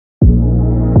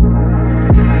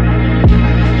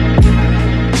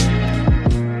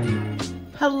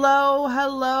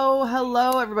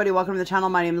everybody, welcome to the channel.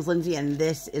 My name is Lindsay and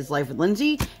this is Life with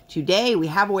Lindsay. Today we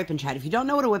have a WIP Chat. If you don't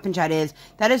know what a WIP Chat is,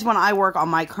 that is when I work on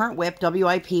my current WIP,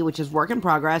 WIP, which is work in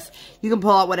progress. You can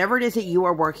pull out whatever it is that you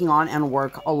are working on and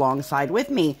work alongside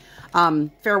with me.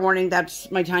 Fair warning,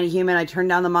 that's my tiny human. I turned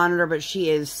down the monitor, but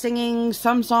she is singing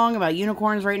some song about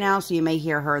unicorns right now, so you may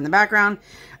hear her in the background.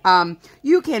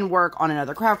 You can work on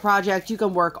another craft project. You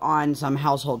can work on some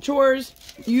household chores.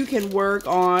 You can work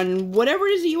on whatever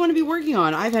it is that you want to be working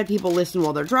on. I've had people listen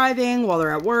while they're driving, while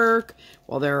they're at work,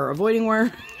 while they're avoiding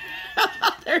work,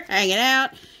 they're hanging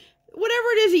out. Whatever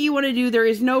it is that you want to do, there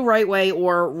is no right way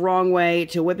or wrong way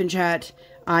to WIP Chat.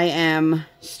 I am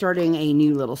starting a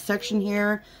new little section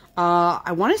here.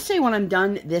 I want to say when I'm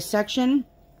done this section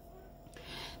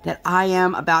that I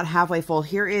am about halfway full.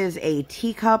 Here is a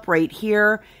teacup right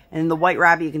here, and the white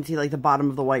rabbit, you can see like the bottom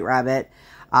of the white rabbit.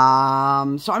 So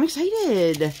I'm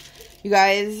excited. You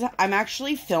guys, I'm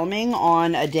actually filming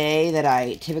on a day that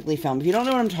I typically film. If you don't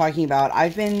know what I'm talking about,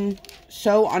 I've been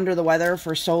so under the weather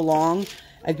for so long.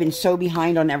 I've been so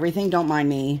behind on everything. Don't mind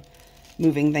me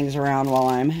moving things around while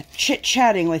I'm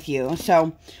chit-chatting with you.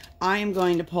 So I am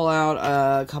going to pull out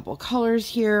a couple colors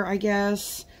here, I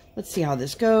guess. Let's see how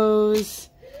this goes.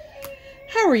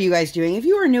 How are you guys doing? If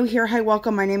you are new here, hi,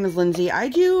 welcome. My name is Lindsay. I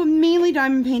do mainly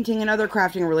diamond painting and other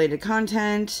crafting related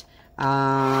content.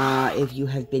 If you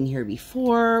have been here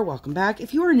before, welcome back.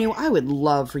 If you are new, I would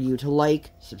love for you to like,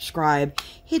 subscribe,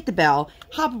 hit the bell,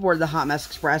 hop aboard the Hot Mess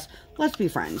Express. Let's be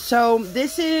friends. So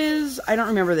this is, I don't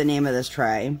remember the name of this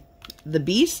tray. The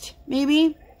Beast,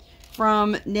 maybe?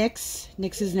 From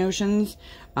Nyx's Notions.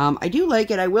 I do like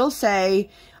it. I will say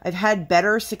I've had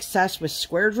better success with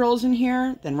square drills in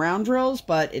here than round drills,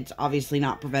 but it's obviously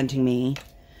not preventing me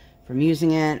from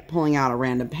using it, pulling out a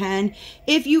random pen.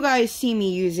 If you guys see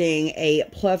me using a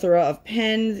plethora of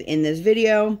pens in this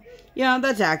video, yeah,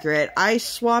 that's accurate. I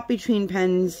swap between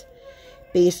pens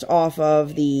based off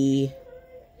of the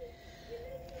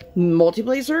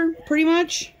multiplacer, pretty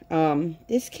much.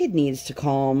 This kid needs to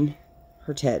calm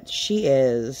her tits. She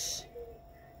is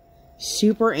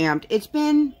super amped. It's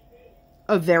been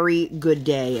a very good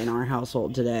day in our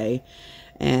household today.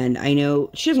 And I know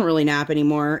she doesn't really nap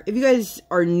anymore. If you guys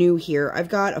are new here, I've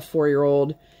got a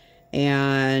 4-year-old.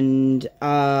 And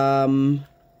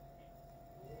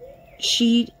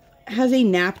she has a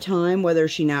nap time whether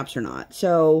she naps or not.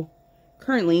 So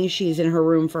currently she's in her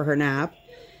room for her nap.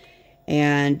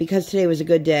 And because today was a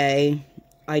good day,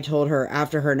 I told her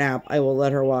after her nap, I will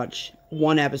let her watch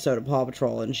one episode of Paw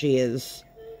Patrol. And she is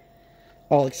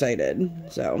all excited.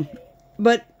 So,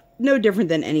 but no different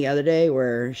than any other day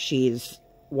where she's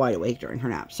wide awake during her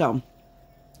nap. So,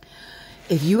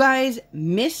 if you guys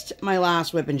missed my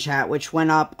last WIP Chat, which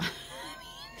went up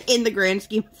in the grand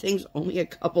scheme of things only a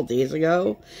couple days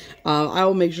ago, I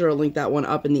will make sure to link that one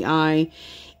up in the eye.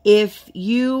 If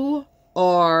you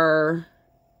are,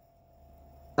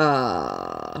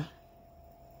 sorry,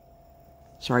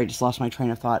 I just lost my train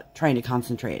of thought, trying to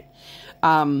concentrate.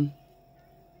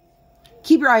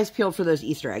 Keep your eyes peeled for those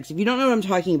Easter eggs. If you don't know what I'm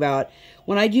talking about,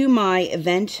 when I do my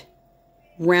event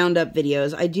roundup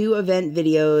videos, I do event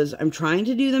videos. I'm trying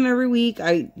to do them every week.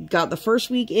 I got the first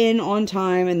week in on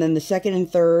time, and then the second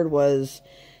and third was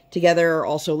together,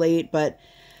 also late, but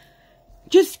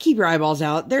just keep your eyeballs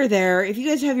out. They're there. If you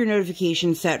guys have your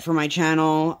notifications set for my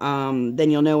channel,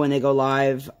 then you'll know when they go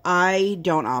live. I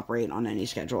don't operate on any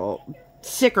schedule.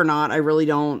 Sick or not, I really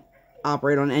don't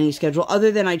operate on any schedule, other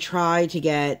than I try to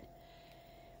get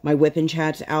my WIP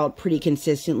Chats out pretty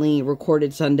consistently,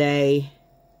 recorded Sunday,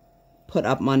 put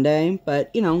up Monday, but,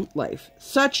 you know, life.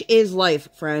 Such is life,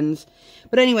 friends.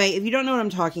 But anyway, if you don't know what I'm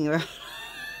talking about,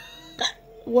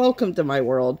 welcome to my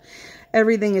world.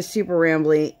 Everything is super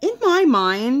rambly. In my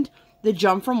mind, the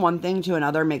jump from one thing to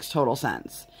another makes total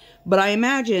sense. But I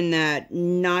imagine that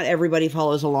not everybody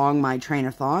follows along my train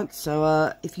of thought.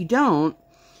 So, if you don't,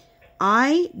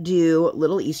 I do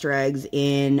little Easter eggs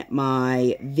in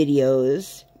my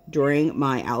videos during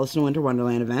my Alice in a Winter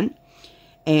Wonderland event.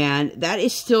 And that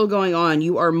is still going on.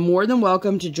 You are more than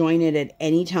welcome to join it at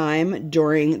any time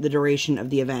during the duration of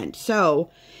the event. So,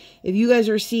 if you guys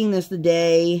are seeing this the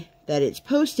day that it's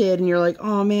posted and you're like,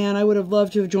 oh man, I would have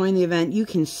loved to have joined the event, you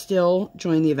can still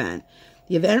join the event.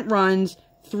 The event runs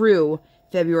through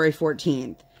February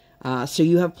 14th. So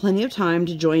you have plenty of time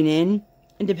to join in.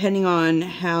 And depending on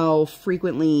how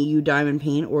frequently you diamond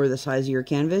paint or the size of your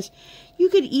canvas, you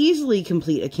could easily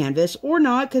complete a canvas or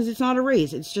not, because it's not a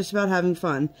race. It's just about having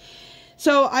fun.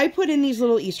 So I put in these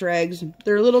little Easter eggs.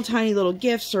 They're little tiny little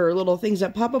gifts or little things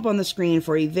that pop up on the screen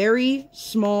for a very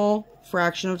small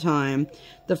fraction of time.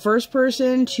 The first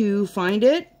person to find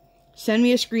it, send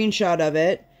me a screenshot of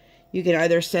it. You can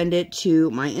either send it to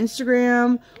my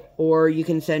Instagram or you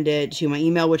can send it to my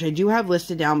email, which I do have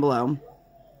listed down below.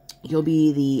 You'll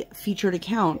be the featured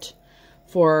account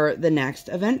for the next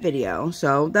event video.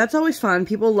 So that's always fun.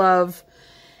 People love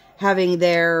having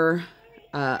their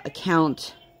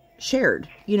account shared.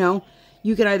 You know,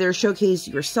 you can either showcase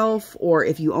yourself, or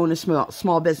if you own a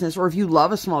small business, or if you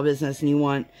love a small business and you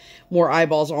want more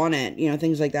eyeballs on it, you know,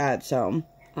 things like that. So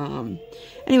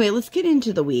anyway, let's get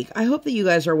into the week. I hope that you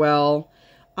guys are well.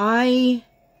 I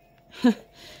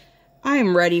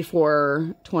am ready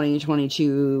for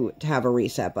 2022 to have a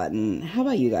reset button. How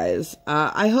about you guys?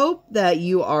 I hope that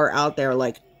you are out there,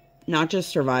 like, not just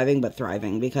surviving, but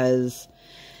thriving, because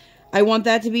I want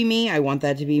that to be me. I want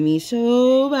that to be me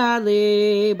so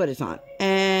badly, but it's not.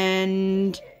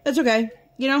 And that's okay.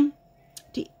 You know,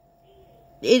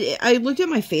 I looked at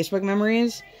my Facebook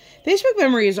memories. Facebook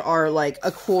memories are like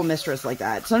a cool mistress like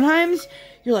that. Sometimes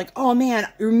you're like, oh man,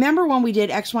 remember when we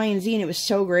did X, Y, and Z and it was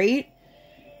so great?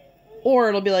 Or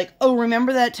it'll be like, oh,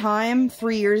 remember that time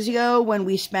 3 years ago when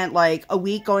we spent like a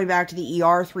week going back to the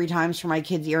ER 3 times for my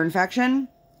kid's ear infection?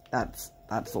 That's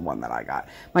the one that I got.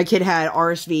 My kid had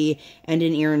RSV and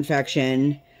an ear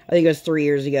infection. I think it was 3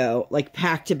 years ago, like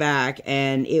back to back,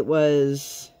 and it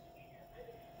was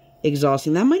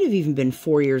exhausting. That might have even been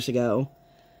 4 years ago.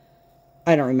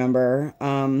 I don't remember.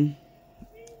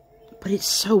 But it's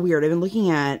so weird. I've been looking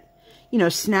at, you know,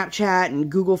 Snapchat and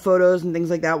Google Photos and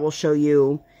things like that will show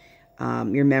you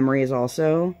your memories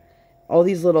also. All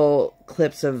these little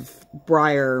clips of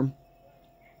Briar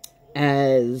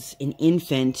as an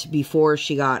infant before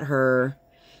she got her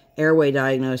airway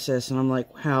diagnosis. And I'm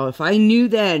like, wow, if I knew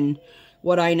then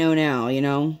what I know now, you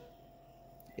know?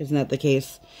 Isn't that the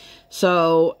case?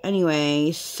 So,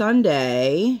 anyway,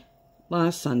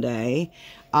 last Sunday,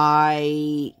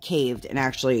 I caved and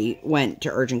actually went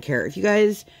to urgent care. If you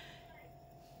guys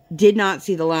did not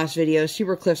see the last video,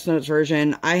 super Cliff's Notes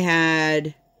version, I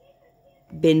had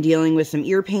been dealing with some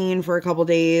ear pain for a couple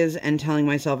days and telling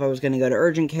myself I was going to go to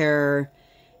urgent care,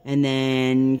 and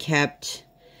then kept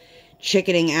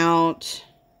chickening out,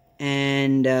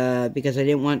 and because I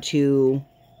didn't want to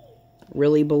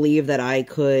really believe that I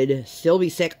could still be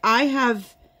sick. I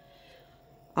have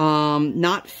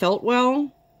not felt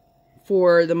well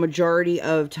for the majority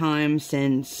of time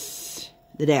since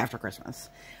the day after Christmas.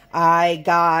 I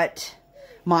got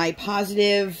my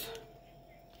positive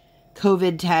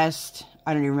COVID test,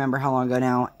 I don't even remember how long ago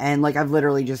now, and like I've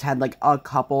literally just had like a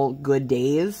couple good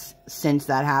days since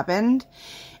that happened.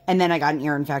 And then I got an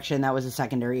ear infection. That was a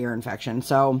secondary ear infection.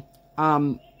 So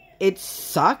it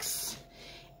sucks.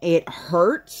 It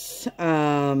hurts.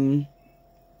 I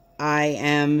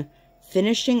am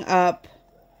finishing up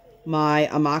my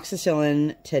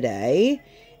amoxicillin today,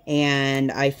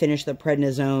 and I finished the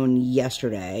prednisone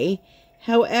yesterday.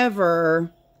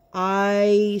 However,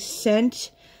 I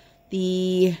sent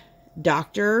the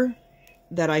doctor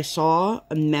that I saw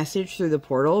a message through the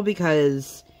portal,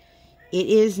 because it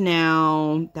is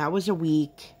now, that was a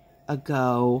week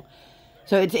ago,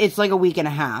 so it's like a week and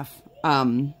a half,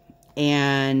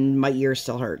 and my ear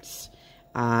still hurts.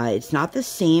 It's not the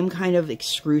same kind of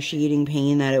excruciating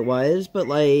pain that it was, but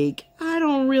like, I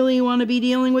don't really want to be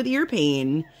dealing with ear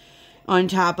pain on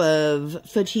top of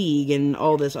fatigue and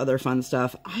all this other fun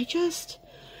stuff.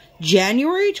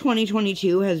 January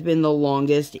 2022 has been the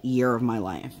longest year of my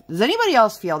life. Does anybody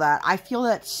else feel that? I feel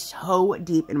that so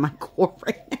deep in my core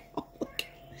right now.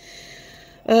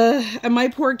 And my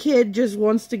poor kid just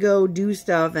wants to go do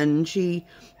stuff, and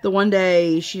the one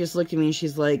day, she just looked at me and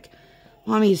she's like,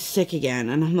 Mommy's sick again.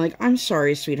 And I'm like, I'm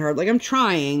sorry, sweetheart. Like, I'm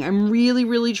trying. I'm really,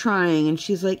 really trying. And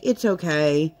she's like, it's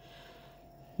okay.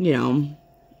 You know,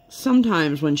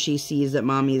 sometimes when she sees that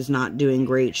Mommy is not doing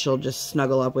great, she'll just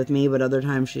snuggle up with me. But other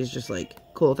times she's just like,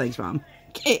 cool, thanks, Mom.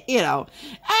 You know,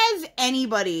 as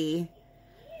anybody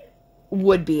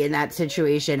would be in that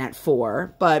situation at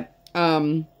 4. But,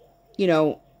 you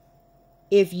know,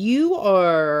 if you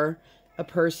are a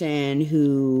person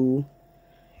who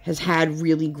has had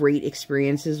really great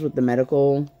experiences with the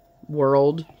medical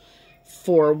world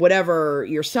for whatever,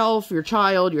 yourself, your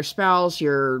child, your spouse,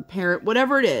 your parent,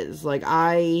 whatever it is, like,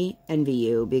 I envy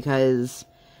you, because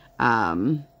I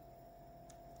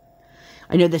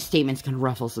know this statement's gonna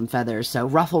ruffle some feathers, so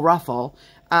ruffle, ruffle.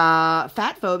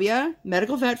 Fat phobia,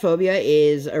 medical fat phobia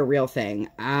is a real thing.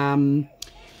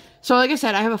 So like I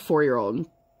said, I have a 4-year-old,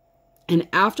 and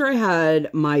after I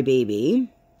had my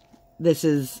baby, this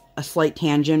is a slight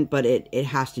tangent, but it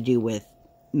has to do with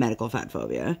medical fat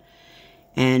phobia.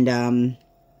 And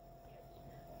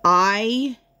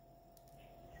I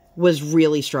was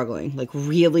really struggling, like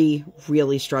really,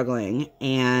 really struggling.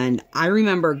 And I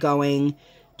remember going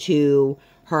to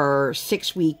her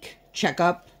 6-week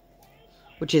checkup,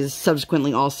 which is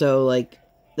subsequently also like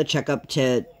the checkup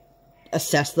to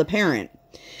assess the parent.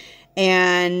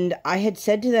 And I had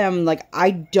said to them, like,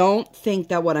 I don't think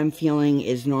that what I'm feeling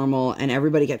is normal. And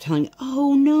everybody kept telling me,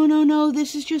 oh, no,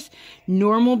 this is just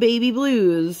normal baby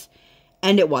blues.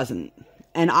 And it wasn't.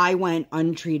 And I went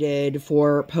untreated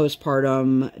for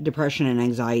postpartum depression and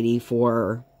anxiety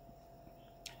for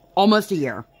almost a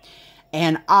year.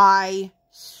 And I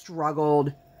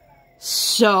struggled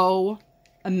so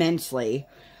immensely.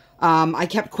 I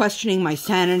kept questioning my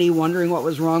sanity, wondering what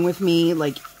was wrong with me.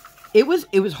 Like, it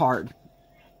was hard.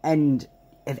 And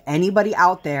if anybody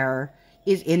out there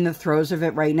is in the throes of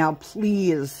it right now,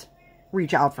 please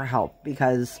reach out for help,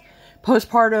 because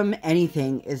postpartum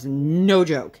anything is no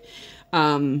joke.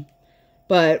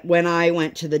 But when I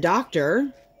went to the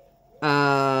doctor,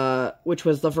 which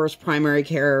was the first primary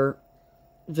care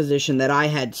physician that I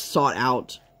had sought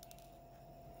out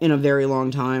in a very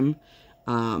long time,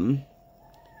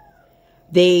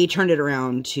 they turned it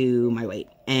around to my weight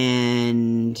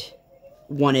and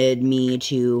wanted me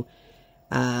to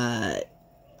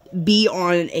be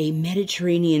on a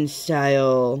Mediterranean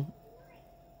style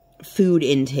food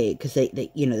intake, because they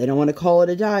you know, they don't want to call it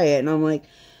a diet. And I'm like,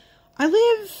 I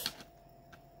live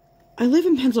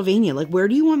in Pennsylvania. Like, where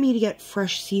do you want me to get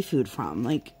fresh seafood from?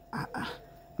 Like, I'm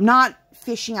not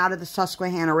fishing out of the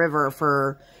Susquehanna River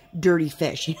for dirty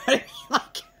fish. You know what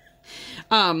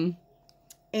I mean? Like,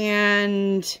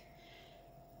 and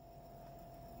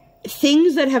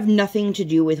things that have nothing to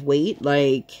do with weight,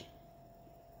 like,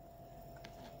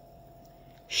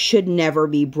 should never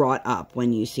be brought up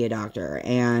when you see a doctor.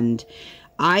 And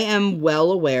I am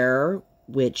well aware,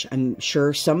 which I'm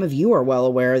sure some of you are well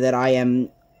aware, that I am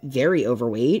very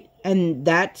overweight, and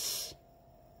that's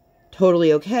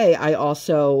totally okay. I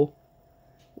also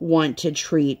want to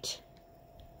treat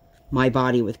my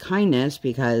body with kindness,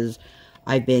 because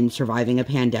I've been surviving a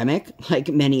pandemic like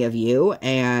many of you,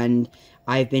 and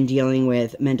I've been dealing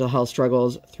with mental health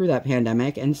struggles through that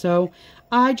pandemic. And so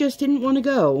I just didn't want to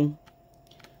go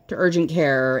to urgent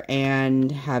care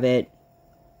and have it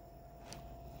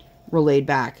relayed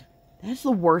back. That's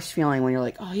the worst feeling, when you're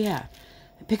like, oh yeah,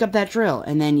 pick up that drill,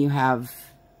 and then you have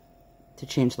to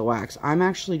change the wax. I'm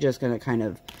actually just going to kind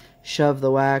of shove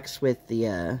the wax with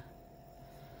the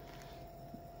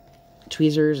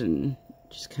tweezers and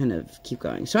just kind of keep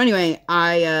going. So anyway,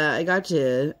 I got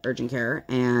to urgent care,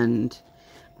 and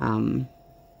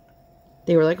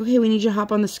they were like, okay, we need you to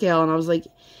hop on the scale. And I was like,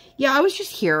 yeah, I was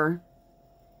just here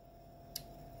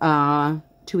 2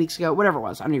 weeks ago, whatever it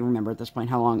was. I don't even remember at this point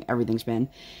how long everything's been.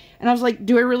 And I was like,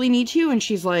 do I really need to? And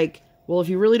she's like, well, if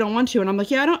you really don't want to. And I'm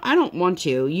like, yeah, I don't want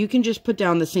to. You can just put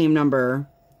down the same number.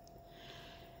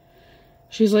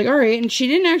 She's like, all right. And she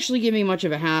didn't actually give me much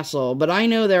of a hassle, but I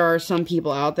know there are some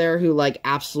people out there who, like,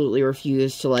 absolutely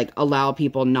refuse to, like, allow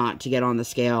people not to get on the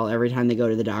scale every time they go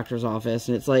to the doctor's office.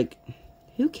 And it's like,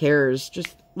 who cares?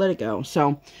 Just let it go.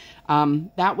 So,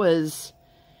 that was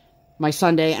my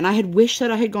Sunday, and I had wished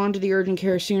that I had gone to the urgent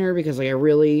care sooner, because, like, I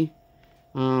really,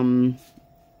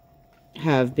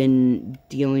 have been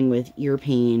dealing with ear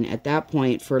pain at that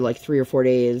point for, like, 3 or 4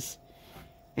 days.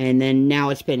 And then now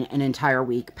it's been an entire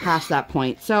week past that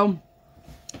point. So,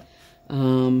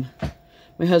 my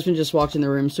husband just walked in the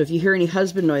room. So if you hear any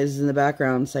husband noises in the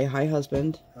background, say, hi,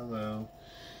 husband. Hello.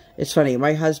 It's funny.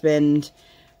 My husband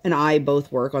and I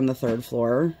both work on the 3rd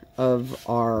floor of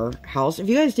our house. If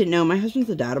you guys didn't know, my husband's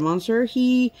the DaddaMonster.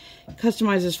 He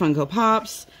customizes Funko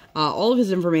Pops. All of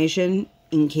his information,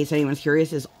 in case anyone's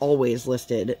curious, is always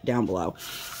listed down below.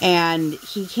 And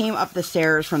he came up the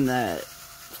stairs from the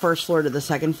 1st floor to the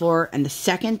 2nd floor, and the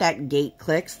second that gate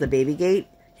clicks, the baby gate,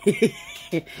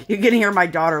 you're gonna hear my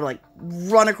daughter, like,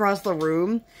 run across the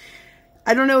room.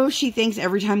 I don't know if she thinks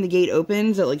every time the gate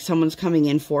opens that, like, someone's coming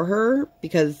in for her,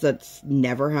 because that's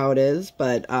never how it is,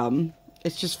 but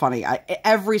it's just funny.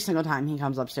 Every single time he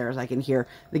comes upstairs, I can hear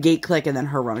the gate click and then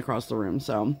her run across the room,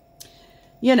 so,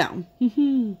 you know.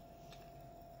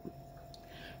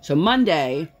 So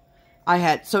Monday,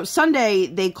 so Sunday,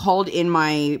 they called in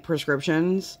my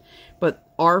prescriptions, but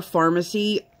our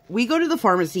pharmacy, we go to the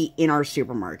pharmacy in our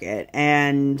supermarket,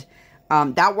 and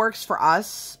that works for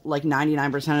us, like,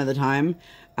 99% of the time.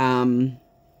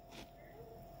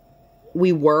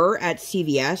 We were at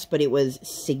CVS, but it was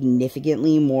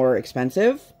significantly more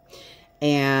expensive,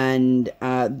 and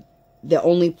the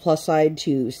only plus side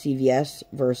to CVS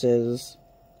versus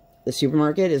the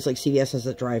supermarket is, like, CVS has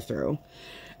a drive-thru.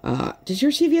 Does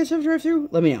your CVS have a drive-thru?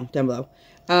 Let me know down below.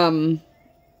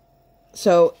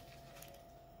 So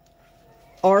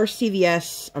our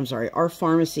our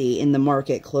pharmacy in the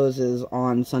market closes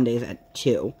on Sundays at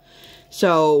 2.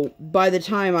 So by the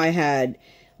time I had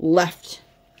left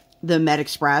the Med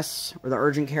Express or the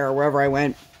urgent care or wherever I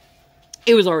went,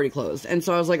 it was already closed. And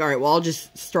so I was like, all right, well, I'll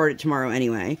just start it tomorrow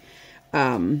anyway.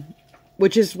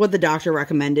 Which is what the doctor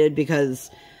recommended because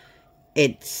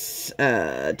it's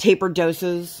tapered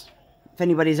doses. If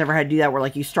anybody's ever had to do that, where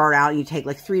like you start out and you take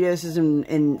like 3 doses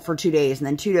for 2 days, and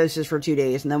then 2 doses for 2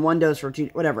 days, and then 1 dose for 2,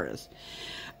 whatever it is.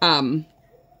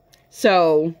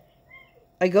 So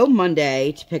I go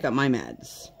Monday to pick up my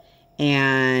meds,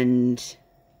 and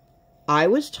I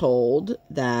was told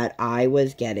that I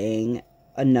was getting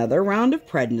another round of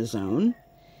prednisone,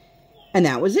 and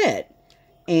that was it.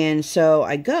 And so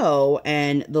I go,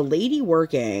 and the lady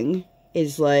working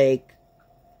is like,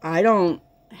 I don't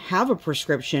have a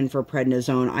prescription for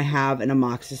prednisone. I have an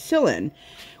amoxicillin,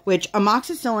 which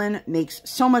amoxicillin makes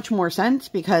so much more sense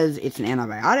because it's an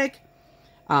antibiotic.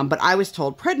 But I was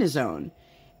told prednisone.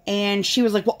 And she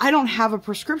was like, well, I don't have a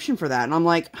prescription for that. And I'm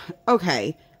like,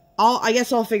 okay, I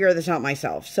guess I'll figure this out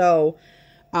myself. So,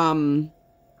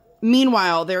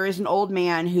 meanwhile, there is an old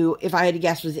man who, if I had to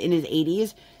guess, was in his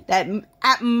 80s, that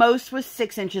at most was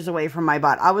 6 inches away from my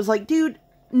butt. I was like, dude,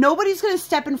 nobody's going to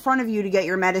step in front of you to get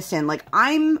your medicine. Like,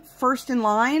 I'm first in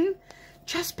line.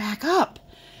 Just back up.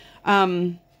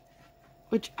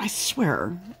 Which I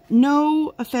swear,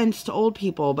 no offense to old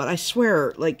people, but I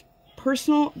swear, like,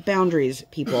 personal boundaries,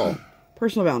 people.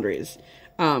 Personal boundaries.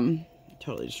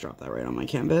 Totally just dropped that right on my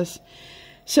canvas.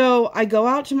 So I go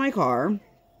out to my car.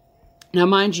 Now,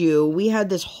 mind you, we had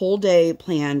this whole day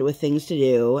planned with things to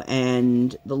do,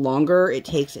 and the longer it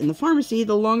takes in the pharmacy,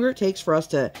 the longer it takes for us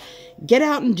to get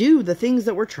out and do the things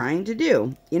that we're trying to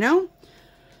do, you know?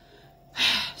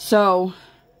 So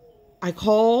I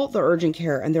call the urgent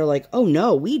care, and they're like, oh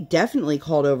no, we definitely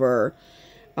called over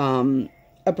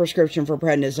a prescription for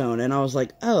prednisone. And I was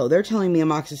like, oh, they're telling me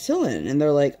amoxicillin. And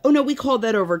they're like, oh no, we called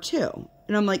that over too.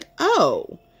 And I'm like,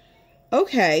 oh,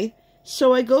 okay.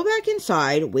 So I go back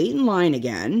inside, wait in line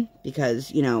again,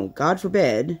 because, you know, God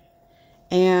forbid.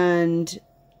 And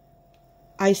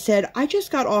I said, I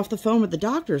just got off the phone with the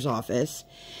doctor's office,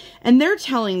 and they're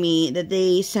telling me that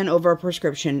they sent over a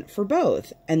prescription for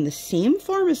both. And the same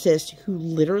pharmacist who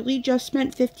literally just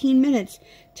spent 15 minutes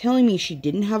telling me she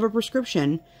didn't have a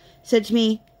prescription said to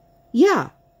me, yeah,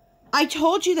 I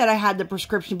told you that I had the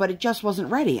prescription, but it just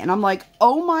wasn't ready. And I'm like,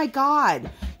 oh my God,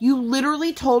 you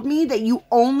literally told me that you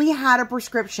only had a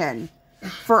prescription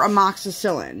for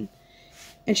amoxicillin.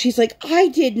 And she's like, I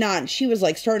did not. And she was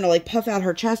like starting to like puff out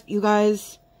her chest. You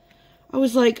guys, I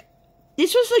was like,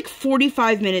 this was like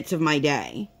 45 minutes of my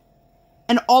day.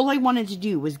 And all I wanted to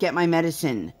do was get my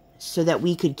medicine so that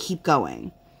we could keep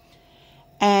going.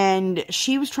 And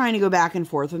she was trying to go back and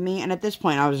forth with me. And at this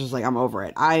point, I was just like, I'm over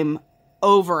it. I'm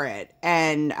over it.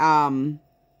 And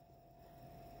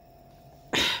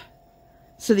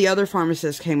so the other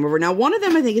pharmacist came over. Now, one of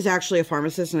them I think is actually a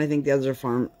pharmacist, and I think the others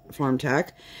are farm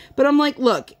tech. But I'm like,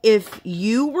 look, if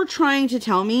you were trying to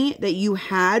tell me that you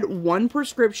had one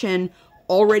prescription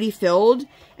already filled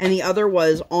and the other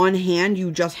was on hand,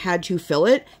 you just had to fill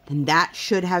it, then that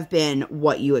should have been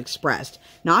what you expressed.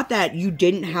 Not that you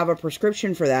didn't have a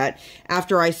prescription for that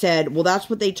after I said, well, that's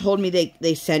what they told me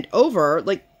they sent over.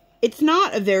 Like, it's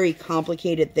not a very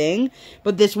complicated thing,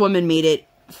 but this woman made it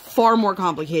far more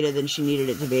complicated than she needed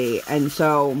it to be. And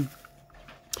so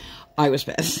I was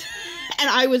pissed. And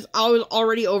I was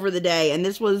already over the day, and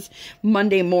this was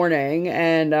Monday morning.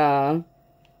 And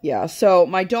yeah, so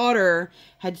my daughter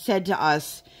had said to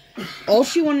us, all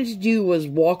she wanted to do was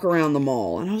walk around the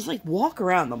mall. And I was like, walk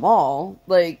around the mall?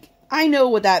 Like, I know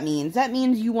what that means. That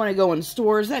means you want to go in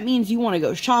stores. That means you want to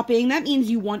go shopping. That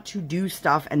means you want to do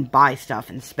stuff and buy stuff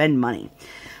and spend money.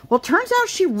 Well, turns out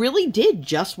she really did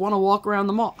just want to walk around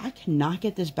the mall. I cannot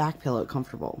get this back pillow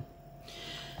comfortable.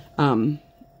 Total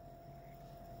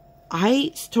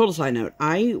side note,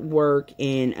 I work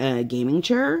in a gaming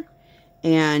chair,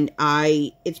 and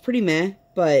it's pretty meh,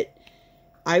 but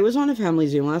I was on a family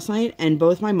Zoom last night, and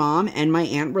both my mom and my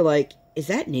aunt were like, is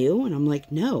that new? And I'm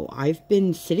like, no, I've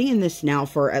been sitting in this now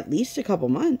for at least a couple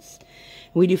months.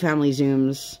 We do family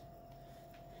Zooms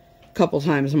a couple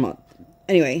times a month.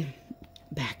 Anyway,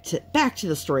 back to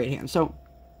the story at hand. So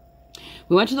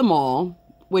we went to the mall,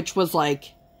 which was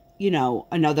like, you know,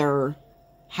 another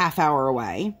half hour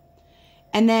away.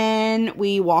 And then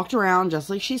we walked around just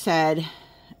like she said,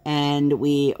 and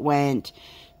we went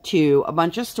to a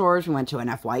bunch of stores. We went to an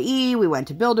FYE, we went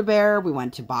to Build-A-Bear, we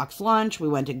went to Box Lunch, we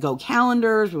went to Go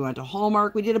Calendars, we went to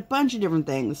Hallmark. We did a bunch of different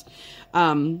things.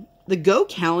 The Go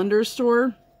Calendars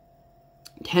store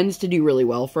tends to do really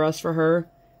well for us for her.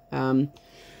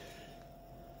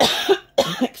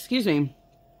 Excuse me.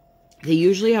 They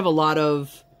usually have a lot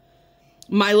of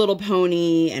My Little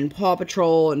Pony and Paw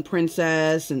Patrol and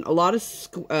Princess and a lot of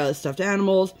stuffed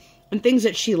animals and things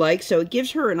that she likes. So it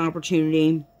gives her an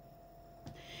opportunity,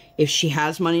 if she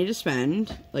has money to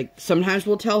spend. Like, sometimes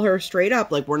we'll tell her straight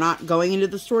up, like, we're not going into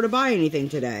the store to buy anything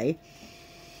today.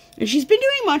 And she's been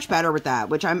doing much better with that,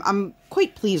 which I'm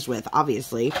quite pleased with,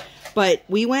 obviously. But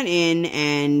we went in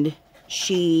and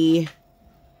she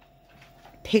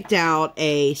picked out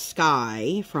a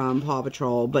Sky from Paw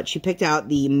Patrol, but she picked out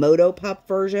the Moto Pup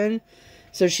version.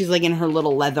 So she's like in her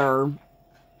little leather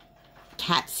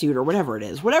cat suit or whatever it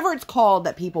is. Whatever it's called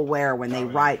that people wear when they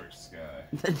ride.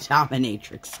 The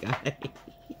Dominatrix Sky.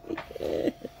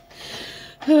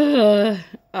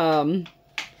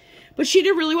 But she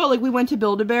did really well. Like, we went to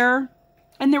Build-A-Bear,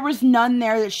 and there was none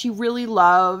there that she really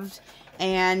loved.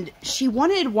 And she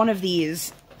wanted one of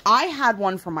these. I had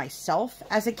one for myself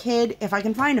as a kid. If I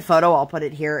can find a photo, I'll put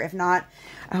it here. If not,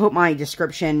 I hope my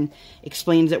description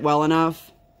explains it well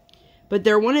enough. But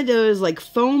they're one of those, like,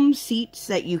 foam seats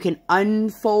that you can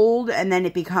unfold, and then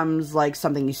it becomes, like,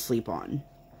 something you sleep on.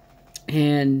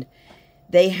 And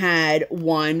they had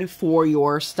one for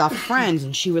your stuffed friends,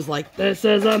 and she was like, this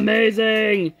is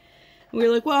amazing. We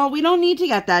were like, well, we don't need to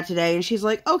get that today. And she's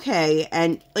like, okay.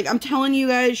 And, like, I'm telling you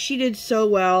guys, she did so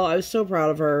well. I was so proud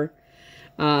of her.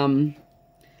 And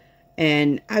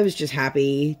I was just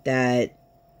happy that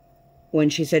when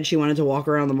she said she wanted to walk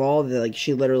around the mall, that, like,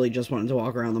 she literally just wanted to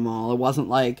walk around the mall. It wasn't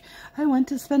like, I want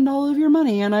to spend all of your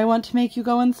money and I want to make you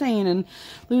go insane and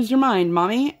lose your mind,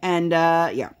 mommy. And,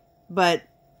 yeah. But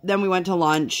then we went to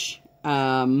lunch,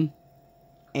 and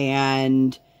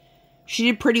she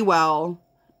did pretty well.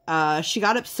 She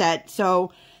got upset.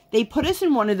 So they put us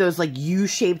in one of those, like,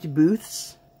 U-shaped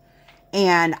booths.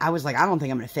 And I was like, I don't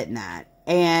think I'm going to fit in that.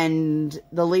 And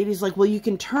the lady's like, well, you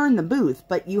can turn the booth,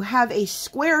 but you have a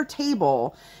square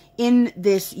table in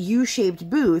this U-shaped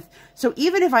booth. So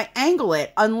even if I angle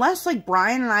it, unless, like,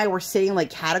 Brian and I were sitting,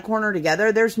 like, cat-a-corner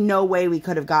together, there's no way we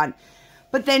could have gotten...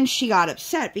 But then she got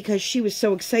upset because she was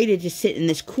so excited to sit in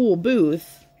this cool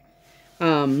booth.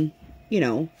 You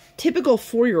know, typical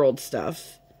 4-year-old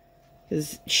stuff.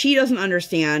 Because she doesn't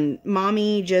understand.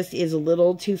 Mommy just is a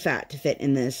little too fat to fit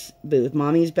in this booth.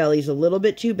 Mommy's belly's a little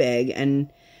bit too big.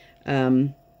 And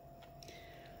it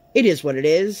is what it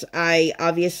is. I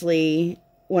obviously,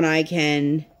 when I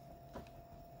can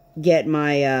get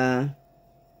my... how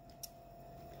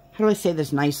do I say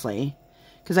this nicely?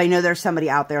 Because I know there's somebody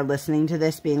out there listening to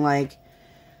this being like,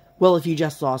 well, if you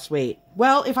just lost weight.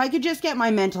 Well, if I could just get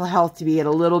my mental health to be at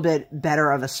a little bit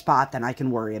better of a spot, then I can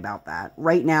worry about that.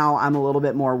 Right now, I'm a little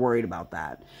bit more worried about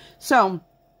that. So,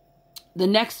 the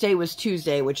next day was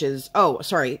Tuesday, which is, oh,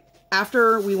 sorry.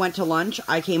 After we went to lunch,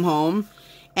 I came home.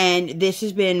 And this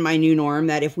has been my new norm,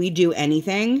 that if we do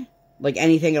anything, like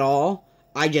anything at all,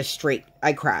 I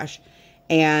crash.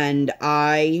 And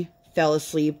I fell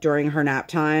asleep during her nap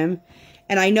time.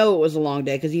 And I know it was a long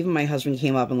day, because even my husband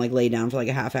came up and, like, laid down for, like,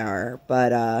 a half hour.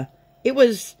 But, it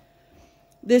was,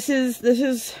 this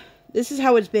is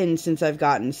how it's been since I've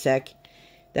gotten sick.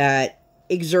 That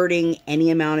exerting any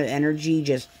amount of energy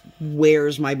just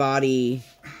wears my body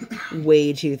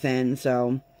way too thin.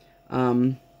 So,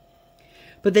 but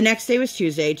the next day was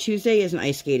Tuesday. Tuesday is an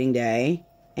ice skating day.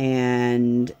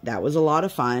 And that was a lot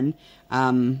of fun.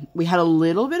 We had a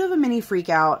little bit of a mini freak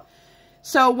out.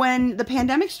 So when the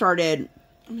pandemic started...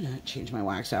 I'm going to change my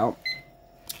wax out.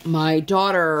 My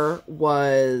daughter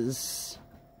was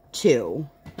 2.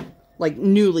 Like,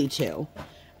 newly 2.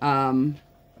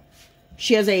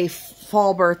 She has a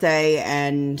fall birthday,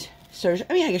 and so,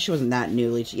 I mean, I guess she wasn't that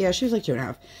newly. Yeah, she was like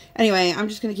 2.5. Anyway, I'm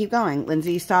just going to keep going.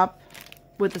 Lindsay, stop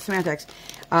with the semantics.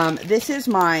 This is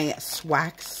my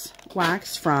SWAX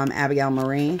wax from Abigail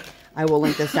Marie. I will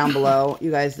link this down below.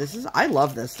 You guys, I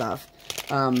love this stuff.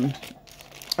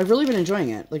 I've really been enjoying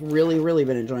it. Like, really, really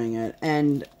been enjoying it.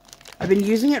 And I've been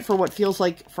using it for what feels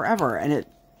like forever. And it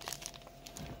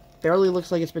barely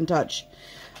looks like it's been touched.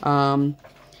 I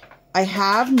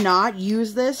have not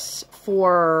used this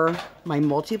for my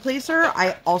multi-placer.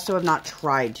 I also have not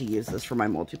tried to use this for my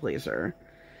multi-placer.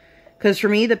 Because for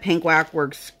me, the pink wax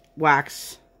works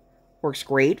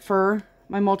great for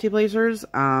my multi-placers.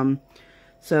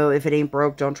 So if it ain't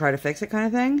broke, don't try to fix it kind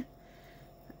of thing.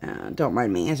 Don't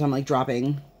mind me as I'm, like,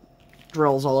 dropping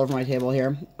drills all over my table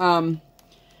here. Anywho,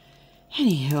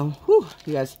 whew,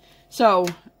 you guys. So,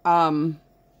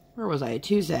 where was I?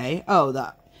 Tuesday. Oh,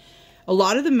 a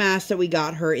lot of the masks that we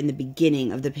got her in the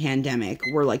beginning of the pandemic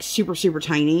were, like, super, super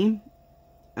tiny.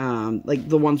 Like,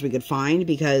 the ones we could find,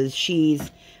 because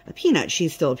she's a peanut.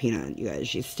 She's still a peanut, you guys.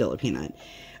 She's still a peanut.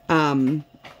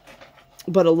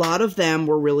 But a lot of them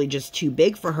were really just too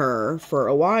big for her for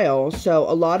a while. So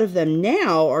a lot of them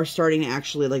now are starting to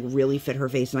actually like really fit her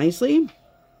face nicely.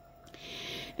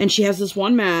 And she has this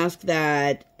one mask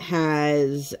that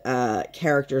has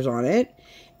characters on it.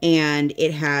 And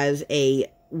it has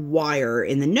a wire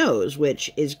in the nose,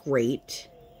 which is great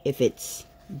if it's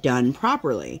done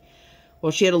properly.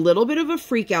 Well, she had a little bit of a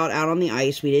freak out on the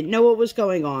ice. We didn't know what was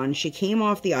going on. She came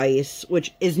off the ice,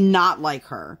 which is not like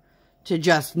her, to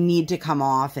just need to come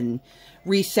off and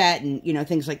reset and, you know,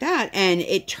 things like that. And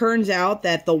it turns out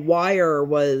that the wire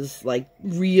was, like,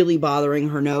 really bothering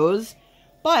her nose.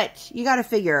 But you got to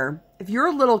figure, if you're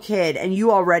a little kid and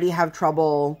you already have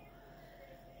trouble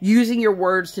using your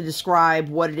words to describe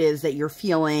what it is that you're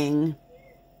feeling,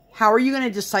 how are you going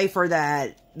to decipher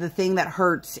that the thing that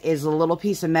hurts is a little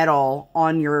piece of metal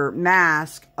on your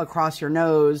mask across your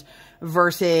nose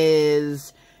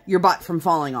versus your butt from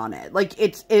falling on it? Like,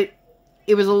 it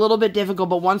was a little bit difficult,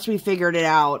 but once we figured it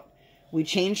out, we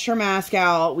changed her mask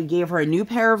out. We gave her a new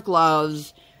pair of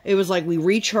gloves. It was like we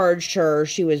recharged her.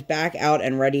 She was back out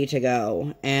and ready to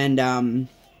go. And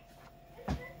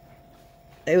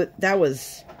that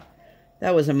was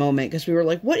a moment because we were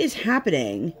like, what is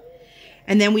happening?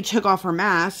 And then we took off her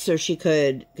mask so she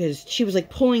could, because she was like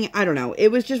pulling, I don't know. It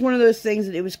was just one of those things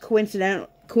that it was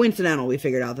coincidental. We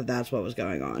figured out that that's what was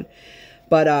going on.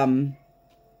 But,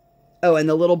 oh, and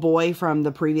the little boy from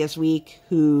the previous week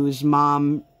whose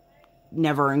mom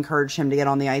never encouraged him to get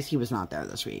on the ice, he was not there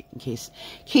this week, in case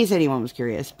anyone was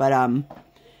curious. But,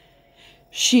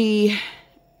 she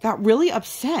got really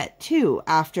upset, too,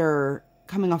 after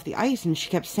coming off the ice, and she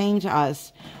kept saying to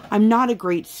us, I'm not a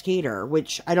great skater,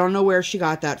 which I don't know where she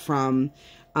got that from.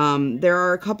 There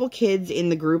are a couple kids in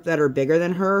the group that are bigger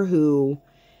than her who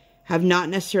have not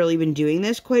necessarily been doing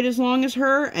this quite as long as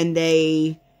her, and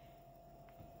they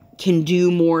can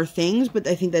do more things, but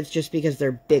I think that's just because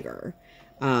they're bigger.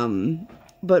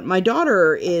 But my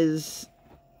daughter is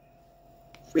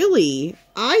really,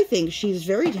 I think she's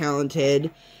very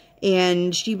talented,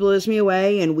 and she blows me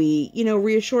away, and we, you know,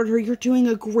 reassured her, you're doing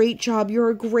a great job, you're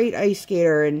a great ice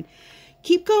skater, and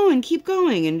keep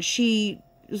going, and she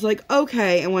was like,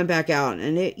 okay, and went back out,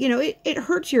 and it, you know, it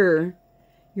hurts your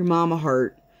mama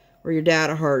heart, or your dad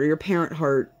heart, or your parent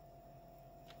heart,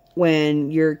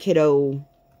 when your kiddo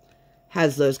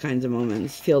has those kinds of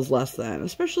moments, feels less than,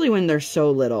 especially when they're so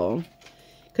little,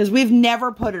 because we've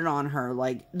never put it on her.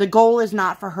 Like, the goal is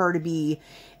not for her to be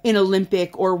an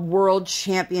Olympic or world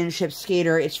championship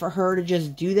skater. It's for her to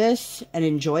just do this and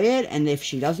enjoy it, and if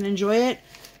she doesn't enjoy it,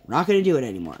 we're not going to do it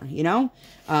anymore, you know?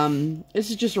 This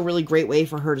is just a really great way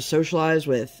for her to socialize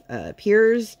with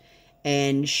peers,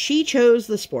 and she chose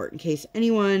the sport, in case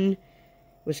anyone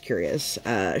was curious.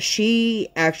 She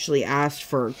actually asked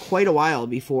for quite a while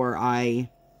before I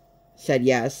said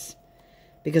yes,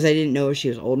 because I didn't know if she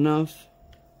was old enough.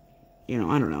 You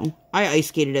know, I don't know. I ice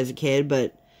skated as a kid,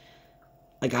 but,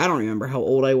 like, I don't remember how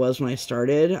old I was when I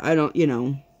started. I don't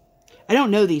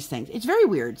know these things. It's very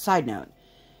weird. Side note.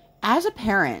 As a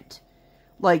parent,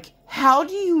 like, how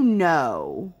do you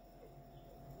know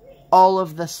all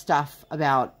of the stuff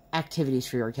about activities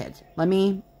for your kids? Let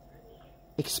me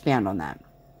expand on that.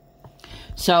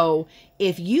 So,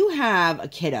 if you have a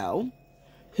kiddo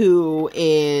who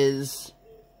is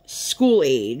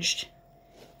school-aged,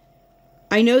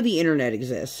 I know the internet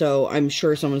exists, so I'm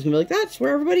sure someone's going to be like, that's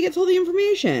where everybody gets all the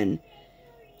information.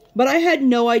 But I had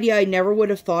no idea. I never would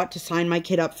have thought to sign my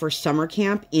kid up for summer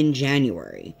camp in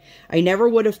January. I never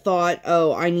would have thought,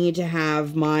 oh, I need to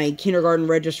have my kindergarten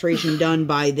registration done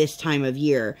by this time of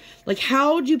year. Like,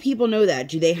 how do people know that?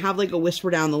 Do they have, like, a whisper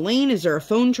down the lane? Is there a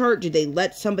phone chart? Do they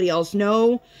let somebody else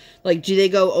know? Like, do they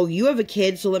go, oh, you have a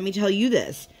kid, so let me tell you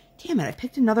this. Damn it, I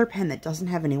picked another pen that doesn't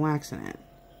have any wax in it.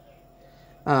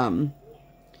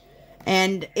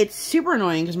 And it's super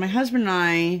annoying because my husband and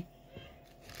I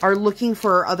are looking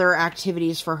for other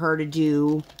activities for her to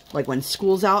do, like, when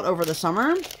school's out over the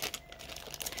summer.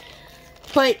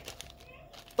 But,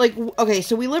 like, okay,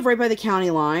 so we live right by the county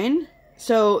line.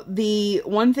 So the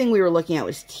one thing we were looking at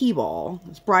was t-ball.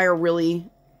 Briar really,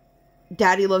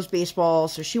 Daddy loves baseball,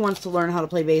 so she wants to learn how to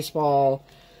play baseball.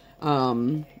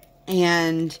 And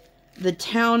the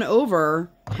town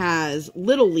over has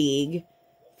Little League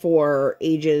for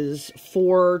ages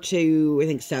 4 to, I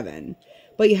think, 7.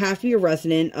 But you have to be a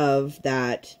resident of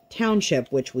that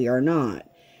township, which we are not.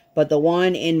 But the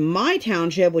one in my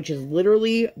township, which is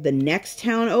literally the next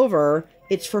town over,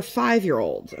 it's for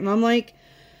 5-year-olds. And I'm like,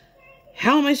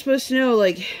 how am I supposed to know,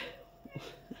 like,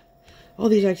 all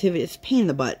these activities? It's a pain in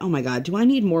the butt. Oh my god, do I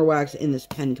need more wax in this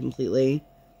pen completely?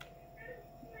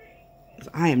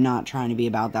 I am not trying to be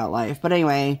about that life. But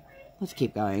anyway, let's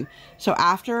keep going. So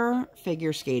after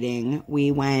figure skating,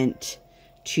 we went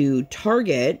to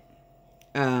Target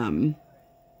and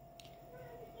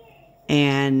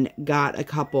got a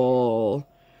couple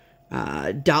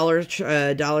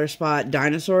dollar spot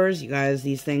dinosaurs. You guys,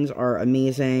 these things are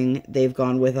amazing. They've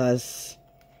gone with us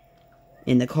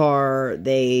in the car.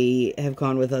 They have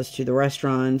gone with us to the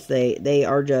restaurants. They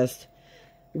are just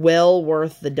well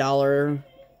worth the $1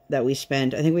 that we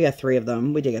spent. I think we got 3 of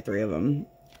them. We did get 3 of them.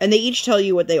 And they each tell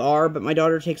you what they are, but my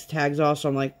daughter takes the tags off, so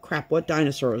I'm like, crap, what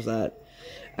dinosaur was that?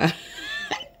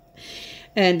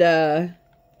 And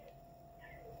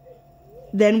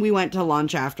then we went to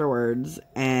lunch afterwards,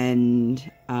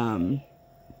 and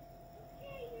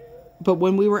but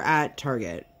when we were at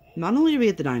Target, not only did we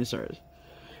get the dinosaurs,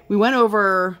 we went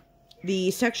over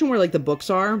the section where, like, the books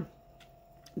are.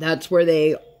 That's where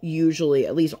they usually,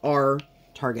 at least our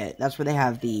Target, that's where they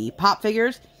have the pop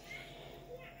figures.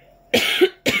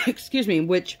 Excuse me,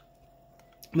 which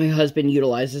my husband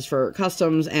utilizes for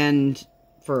customs and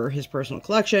for his personal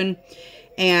collection.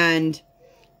 And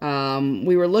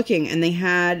we were looking, and they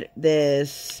had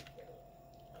this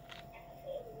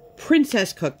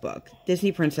princess cookbook,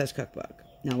 Disney princess cookbook.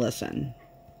 Now listen,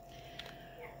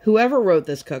 whoever wrote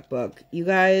this cookbook, you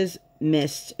guys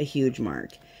missed a huge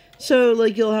mark. So,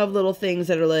 like, you'll have little things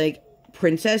that are like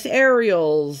Princess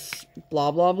Ariel's,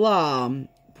 blah, blah, blah.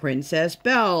 Princess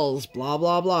Belle's, blah,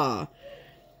 blah, blah.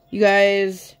 You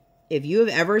guys, if you have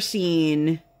ever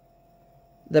seen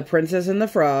The Princess and the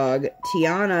Frog,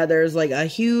 Tiana, there's like a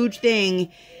huge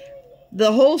thing.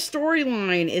 The whole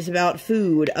storyline is about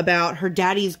food, about her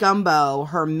daddy's gumbo,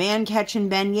 her man-catching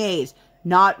beignets.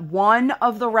 Not one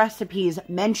of the recipes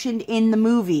mentioned in the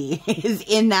movie is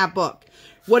in that book.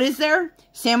 What is there?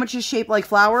 Sandwiches shaped like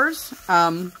flowers,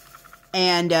 and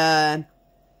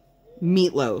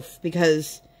meatloaf,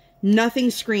 because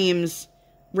nothing screams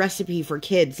recipe for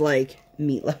kids like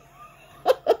meatloaf.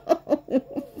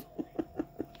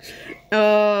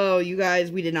 Oh, you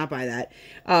guys, we did not buy that.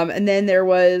 And then there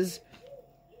was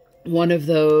one of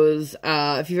those,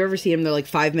 if you've ever seen them, they're like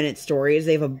 5-minute stories.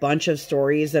 They have a bunch of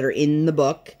stories that are in the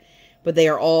book, but they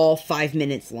are all 5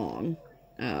 minutes long.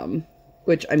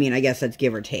 Which, I mean, I guess that's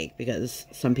give or take, because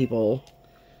some people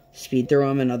speed through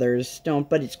them and others don't.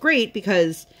 But it's great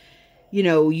because, you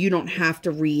know, you don't have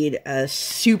to read a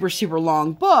super, super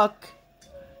long book.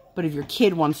 But if your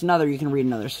kid wants another, you can read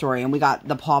another story. And we got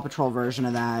the Paw Patrol version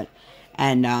of that.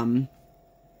 And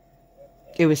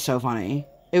it was so funny.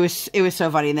 It was so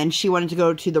funny. And then she wanted to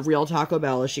go to the Real Taco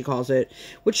Bell, as she calls it,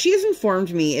 which she has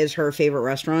informed me is her favorite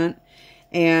restaurant.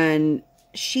 And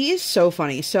she is so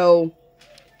funny. So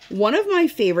one of my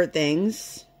favorite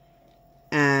things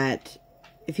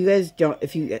if you guys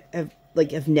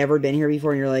have never been here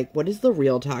before and you're like, what is the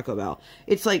Real Taco Bell?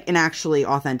 It's like an actually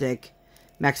authentic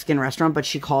Mexican restaurant, but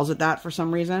she calls it that for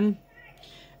some reason.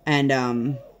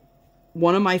 And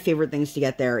one of my favorite things to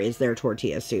get there is their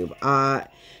tortilla soup. Not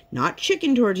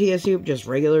chicken tortilla soup, just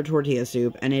regular tortilla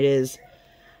soup. And it is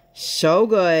so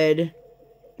good.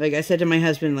 Like I said to my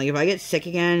husband, like, if I get sick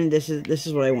again, this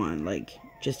is what I want. Like,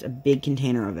 just a big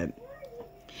container of it.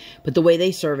 But the way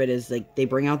they serve it is, like, they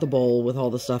bring out the bowl with all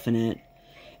the stuff in it.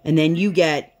 And then you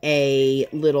get a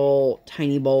little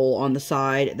tiny bowl on the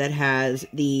side that has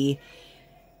the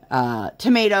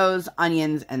tomatoes,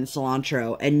 onions, and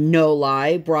cilantro. And no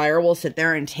lie, Briar will sit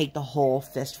there and take the whole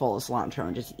fistful of cilantro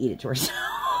and just eat it to herself.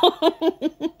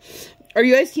 Are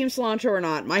you guys team cilantro or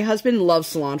not? My husband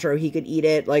loves cilantro. He could eat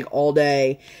it, like, all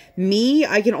day. Me,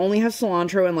 I can only have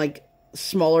cilantro in, like,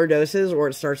 smaller doses or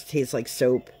it starts to taste like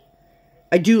soap.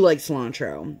 I do like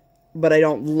cilantro, but I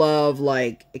don't love,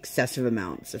 like, excessive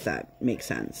amounts, if that makes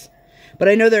sense. But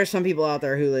I know there are some people out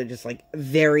there who are just, like,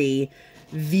 very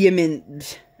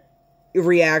vehement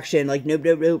reaction, like, nope,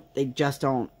 nope, nope. They just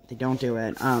don't do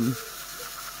it.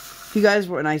 You guys,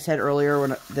 when I said earlier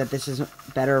that this is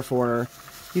better for,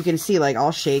 you can see, like,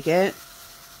 I'll shake it,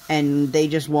 and they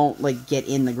just won't, like, get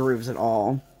in the grooves at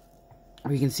all.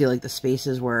 Or you can see, like, the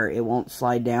spaces where it won't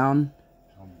slide down.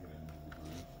 Tell me to get into the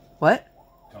groove. What?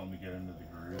 Tell me to get into the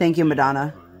groove. Thank you,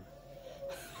 Madonna.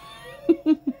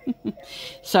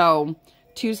 So,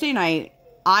 Tuesday night,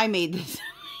 I made this.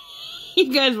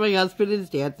 You guys, my husband is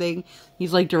dancing.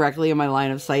 He's, like, directly in my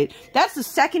line of sight. That's the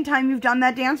second time you've done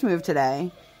that dance move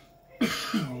today.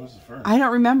 What was the first? I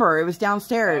don't remember. It was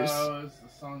downstairs. It's the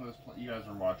song that was you guys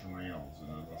were watching reels, and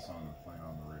it was the song that was playing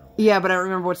on the reels. Yeah, but I don't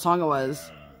remember what song it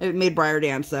was. It made Briar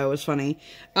dance, though. It was funny.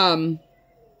 Sorry,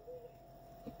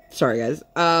 guys.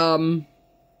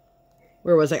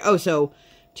 Where was I? Oh, so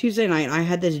Tuesday night, I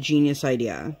had this genius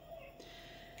idea.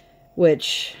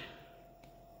 Which,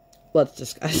 let's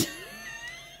discuss.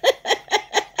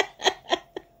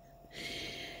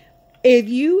 If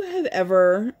you have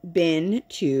ever been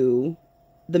to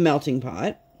the Melting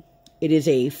Pot, it is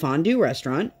a fondue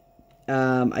restaurant.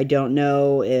 I don't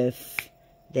know if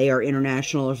they are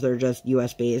international or if they're just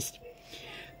US based.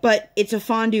 But it's a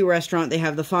fondue restaurant. They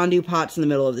have the fondue pots in the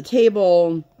middle of the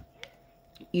table.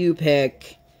 You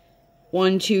pick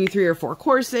 1, 2, 3, or 4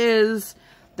 courses.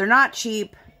 They're not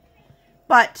cheap.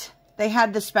 But they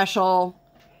had the special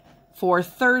for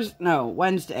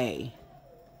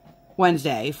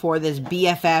Wednesday for this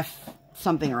BFF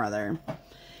something or other.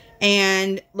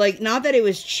 And, like, not that it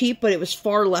was cheap, but it was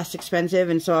far less expensive.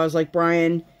 And so I was like,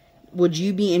 Brian, would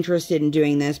you be interested in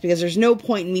doing this? Because there's no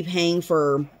point in me paying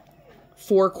for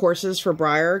 4 courses for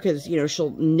Briar, because, you know,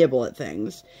 she'll nibble at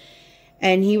things.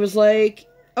 And he was like,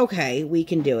 okay, we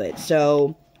can do it.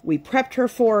 So we prepped her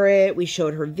for it. We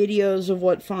showed her videos of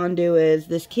what fondue is.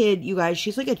 This kid, you guys,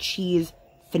 she's like a cheese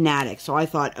fanatic. So I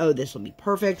thought, oh, this will be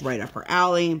perfect, right up her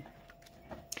alley.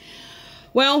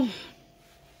 Well,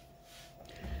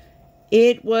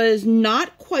 it was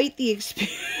not quite the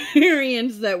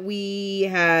experience that we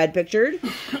had pictured.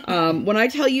 When I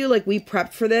tell you, like, we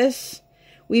prepped for this,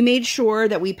 we made sure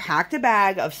that we packed a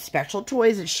bag of special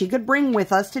toys that she could bring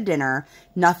with us to dinner.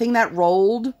 Nothing that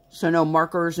rolled, so no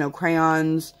markers, no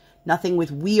crayons, nothing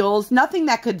with wheels, nothing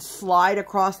that could slide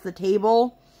across the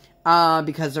table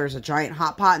because there's a giant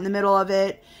hot pot in the middle of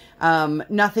it.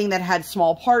 Nothing that had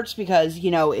small parts because,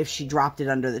 you know, if she dropped it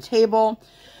under the table.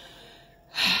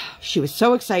 She was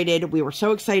so excited. We were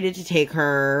so excited to take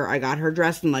her. I got her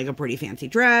dressed in like a pretty fancy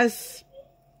dress,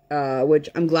 which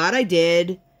I'm glad I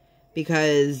did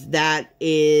because that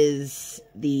is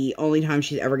the only time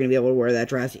she's ever going to be able to wear that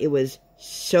dress. It was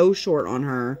so short on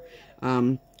her.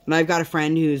 And I've got a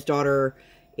friend whose daughter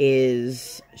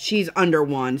she's under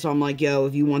 1. So I'm like, yo,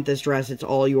 if you want this dress, it's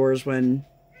all yours when,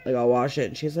 like, I'll wash it.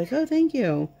 And she's like, oh, thank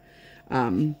you.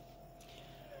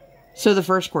 So the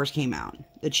first course came out,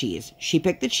 the cheese. She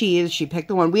picked the cheese. She picked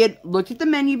the one. We had looked at the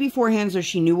menu beforehand, so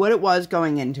she knew what it was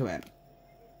going into it.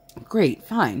 Great,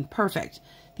 fine, perfect.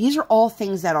 These are all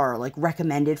things that are, like,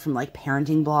 recommended from, like,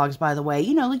 parenting blogs, by the way.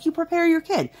 You know, like, you prepare your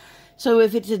kid. So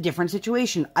if it's a different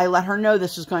situation, I let her know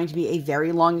this is going to be a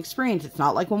very long experience. It's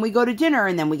not like when we go to dinner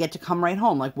and then we get to come right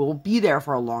home. Like, we'll be there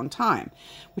for a long time.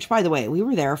 Which, by the way, we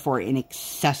were there for an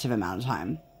excessive amount of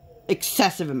time.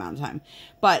 Excessive amount of time.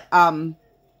 But,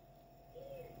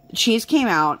 cheese came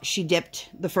out. She dipped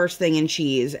the first thing in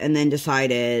cheese and then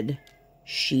decided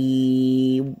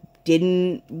she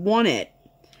didn't want it.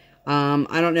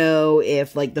 I don't know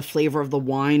if, like, the flavor of the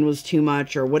wine was too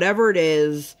much or whatever it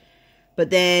is. But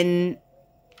then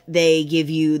they give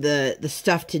you the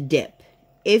stuff to dip.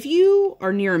 If you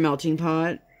are near a melting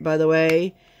pot, by the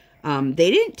way,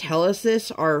 they didn't tell us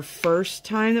this our first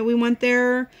time that we went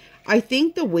there. I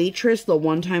think the waitress the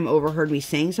one time overheard me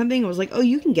saying something and was like, oh,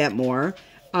 you can get more.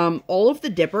 All of the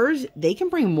dippers, they can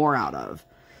bring more out of.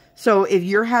 So if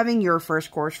you're having your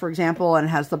first course, for example, and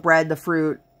it has the bread, the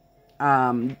fruit,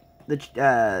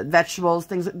 the vegetables,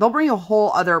 things, they'll bring a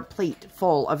whole other plate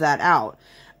full of that out.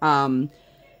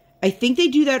 I think they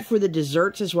do that for the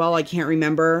desserts as well. I can't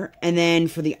remember. And then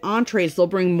for the entrees, they'll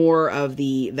bring more of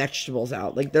the vegetables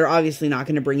out. Like, they're obviously not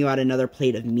going to bring you out another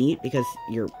plate of meat because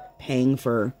you're paying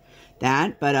for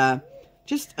that. But,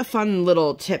 just a fun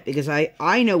little tip because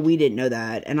I know we didn't know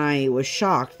that. And I was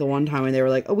shocked the one time when they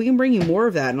were like, oh, we can bring you more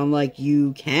of that. And I'm like,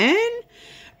 you can?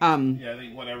 Yeah,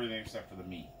 they want everything except for the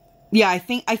meat. Yeah, I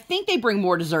think they bring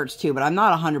more desserts too, but I'm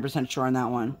not 100% sure on that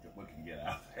one. What can get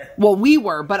out there? Well, we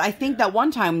were, but I think that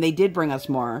one time they did bring us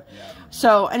more. Yeah.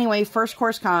 So anyway, first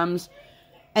course comes,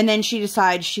 and then she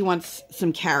decides she wants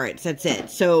some carrots. That's it.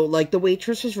 So, like, the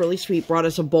waitress was really sweet, brought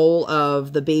us a bowl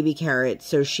of the baby carrots,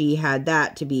 so she had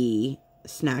that to be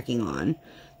snacking on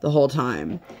the whole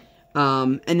time.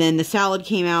 And then the salad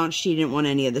came out. She didn't want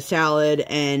any of the salad,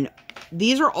 and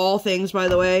these are all things, by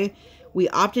the way. We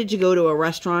opted to go to a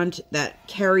restaurant that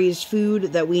carries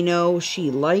food that we know she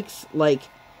likes, like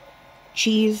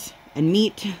cheese and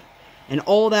meat and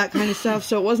all that kind of stuff.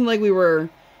 So it wasn't like we were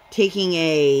taking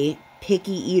a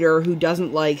picky eater who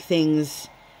doesn't like things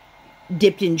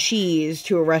dipped in cheese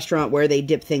to a restaurant where they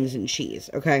dip things in cheese,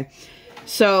 okay?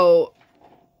 So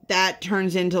that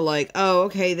turns into like, oh,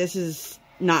 okay, this is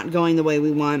not going the way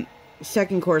we want.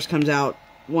 Second course comes out,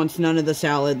 wants none of the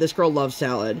salad. This girl loves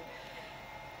salad.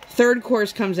 Third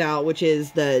course comes out, which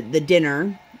is the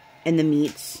dinner and the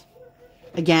meats.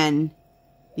 Again,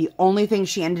 the only thing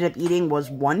she ended up eating was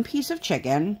one piece of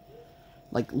chicken.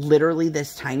 Like, literally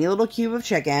this tiny little cube of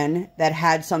chicken that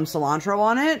had some cilantro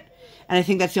on it. And I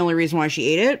think that's the only reason why she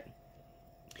ate it.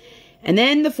 And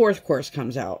then the fourth course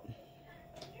comes out.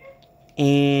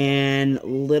 And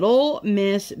little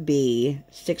Miss B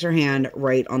sticks her hand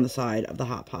right on the side of the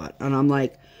hot pot. And I'm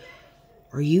like,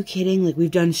 are you kidding? Like, we've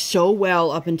done so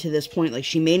well up until this point. Like,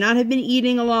 she may not have been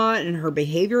eating a lot and her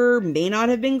behavior may not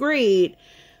have been great,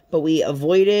 but we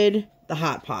avoided the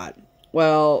hot pot.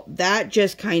 Well, that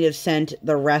just kind of sent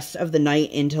the rest of the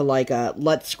night into like a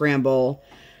let's scramble.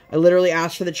 I literally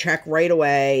asked for the check right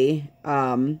away.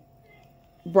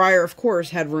 Briar, of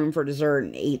course, had room for dessert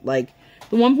and ate like,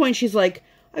 at one point she's like,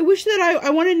 I wish that I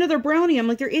wanted another brownie. I'm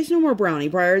like, there is no more brownie,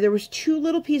 Briar. There was 2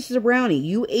 little pieces of brownie.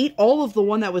 You ate all of the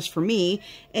one that was for me,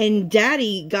 and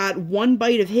Daddy got 1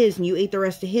 bite of his, and you ate the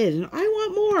rest of his, and I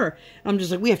want more. And I'm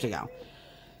just like, we have to go.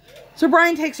 So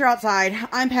Brian takes her outside.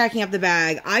 I'm packing up the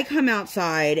bag. I come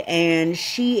outside, and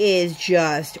she is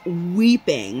just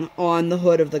weeping on the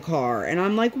hood of the car. And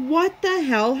I'm like, what the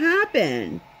hell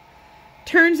happened?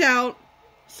 Turns out,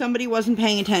 somebody wasn't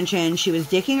paying attention. She was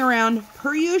dicking around,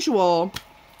 per usual,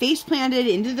 face planted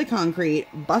into the concrete,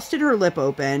 busted her lip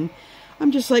open.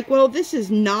 I'm just like, well, this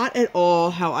is not at all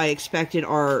how I expected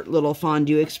our little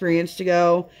fondue experience to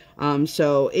go.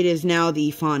 So it is now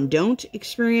the fondant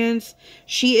experience.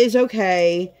 She is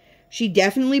okay. She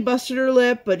definitely busted her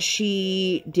lip, but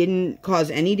she didn't cause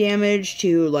any damage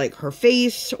to, like, her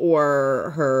face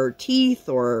or her teeth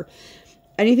or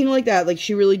anything like that. Like,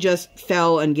 she really just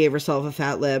fell and gave herself a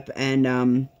fat lip,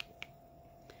 and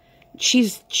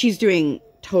she's doing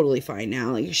totally fine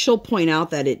now. Like, she'll point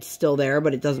out that it's still there,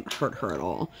 but it doesn't hurt her at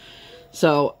all.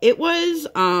 So it was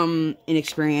an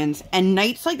experience, and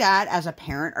nights like that as a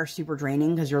parent are super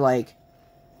draining because you're like,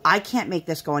 I can't make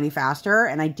this go any faster,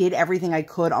 and I did everything I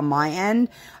could on my end.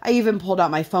 I even pulled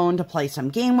out my phone to play some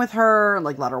game with her,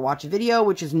 like let her watch a video,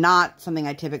 which is not something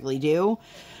I typically do.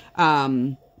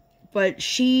 But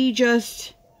she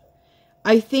just,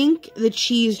 I think the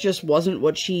cheese just wasn't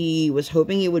what she was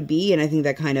hoping it would be, and I think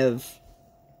that kind of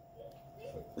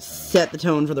set the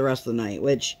tone for the rest of the night,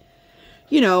 which,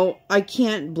 you know, I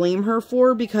can't blame her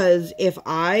for, because if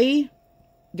I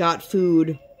got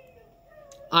food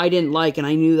I didn't like and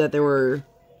I knew that there were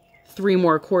 3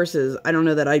 more courses, I don't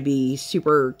know that I'd be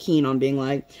super keen on being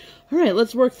like, all right,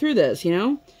 let's work through this,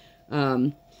 you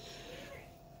know?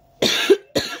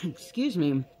 Excuse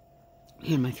me.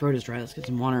 Man, my throat is dry. Let's get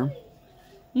some water.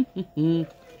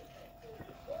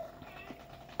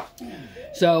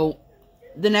 So,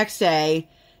 the next day,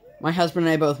 my husband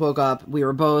and I both woke up. We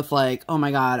were both like, oh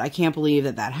my God, I can't believe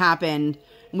that that happened.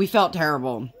 And we felt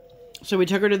terrible. So we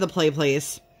took her to the play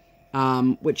place,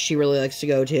 which she really likes to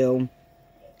go to.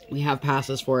 We have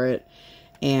passes for it.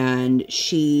 And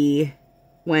she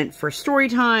went for story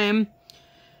time,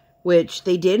 which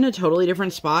they did in a totally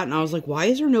different spot. And I was like, why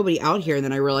is there nobody out here? And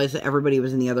then I realized that everybody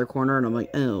was in the other corner. And I'm like,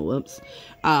 oh, whoops.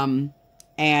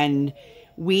 And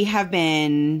we have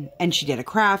been, and she did a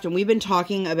craft. And we've been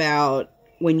talking about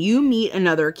when you meet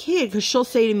another kid, because she'll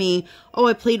say to me, oh,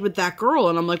 I played with that girl.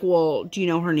 And I'm like, well, do you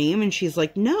know her name? And she's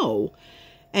like, no.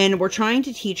 And we're trying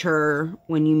to teach her,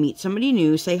 when you meet somebody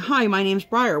new, say, hi, my name's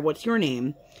Briar. What's your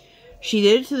name? She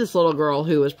did it to this little girl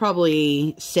who was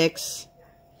probably 6,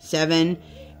 7.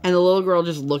 And the little girl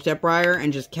just looked at Briar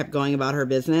and just kept going about her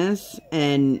business.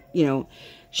 And, you know,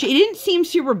 she didn't seem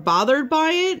super bothered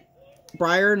by it.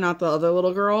 Briar, not the other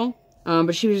little girl.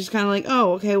 But she was just kind of like,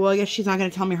 oh, okay, well, I guess she's not going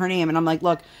to tell me her name. And I'm like,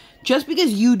 look, just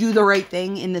because you do the right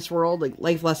thing in this world, like,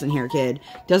 life lesson here, kid,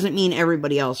 doesn't mean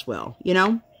everybody else will, you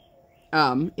know?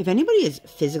 If anybody is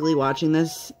physically watching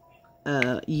this,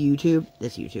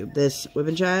 this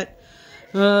WIP Chat,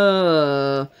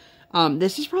 this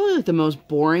is probably, like, the most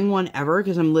boring one ever,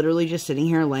 because I'm literally just sitting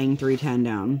here laying 310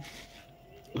 down.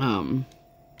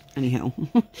 Anyhow.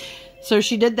 So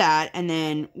she did that, and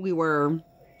then we were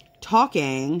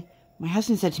talking. My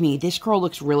husband said to me, this girl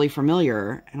looks really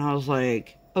familiar. And I was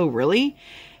like, oh, really?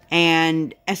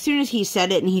 And as soon as he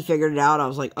said it and he figured it out, I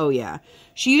was like, oh, yeah.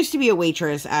 She used to be a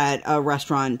waitress at a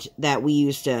restaurant that we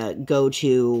used to go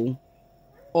to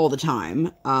all the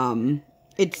time.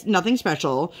 It's nothing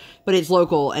special, but it's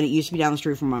local, and it used to be down the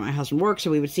street from where my husband worked, so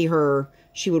we would see her.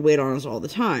 She would wait on us all the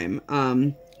time.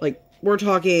 Like, we're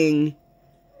talking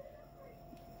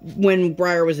when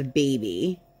Briar was a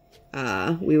baby.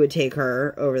 We would take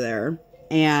her over there,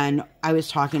 and I was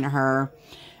talking to her,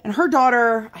 and her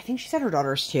daughter, I think she said her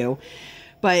daughter's 2,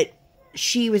 but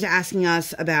she was asking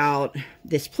us about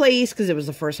this place, because it was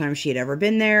the first time she had ever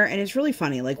been there, and it's really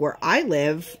funny, like, where I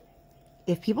live,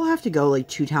 if people have to go, like,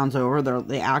 2 towns over,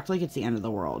 they act like it's the end of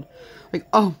the world. Like,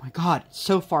 oh my God, it's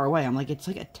so far away. I'm like, it's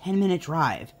like a 10-minute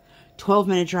drive,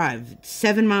 12-minute drive,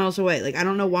 7 miles away. Like, I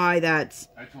don't know why that's...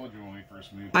 I told you when we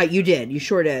first moved. You did. You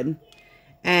sure did.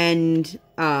 And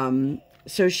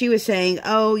so she was saying,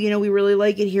 oh, you know, we really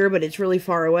like it here, but it's really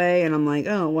far away. And I'm like,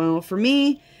 oh, well, for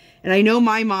me, and I know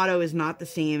my motto is not the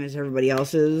same as everybody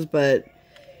else's, but,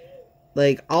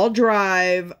 like, I'll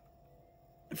drive,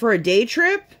 for a day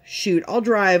trip, shoot, I'll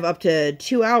drive up to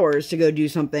 2 hours to go do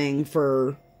something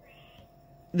for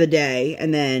the day.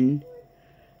 And then,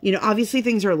 you know, obviously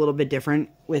things are a little bit different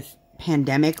with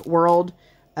pandemic world.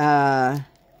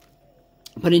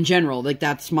 But in general, like,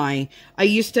 that's my... I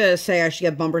used to say I should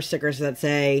get bumper stickers that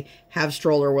say, have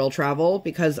stroller, will travel,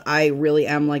 because I really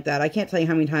am like that. I can't tell you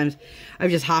how many times I've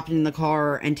just hopped in the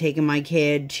car and taken my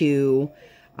kid to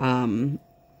an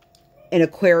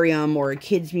aquarium or a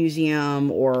kids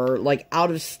museum or, like, out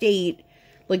of state,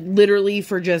 like, literally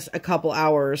for just a couple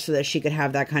hours so that she could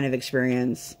have that kind of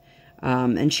experience.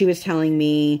 And she was telling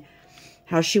me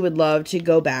how she would love to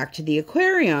go back to the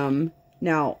aquarium.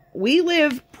 Now, we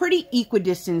live pretty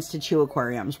equidistant to 2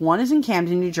 aquariums. One is in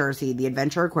Camden, New Jersey, the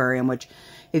Adventure Aquarium, which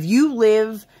if you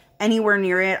live anywhere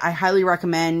near it, I highly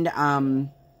recommend.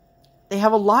 They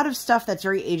have a lot of stuff that's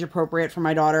very age appropriate for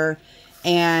my daughter,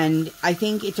 and I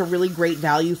think it's a really great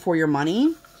value for your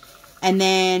money. And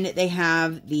then they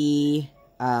have the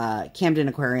Camden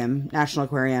Aquarium, National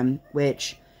Aquarium,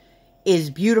 which is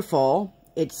beautiful.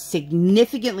 It's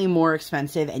significantly more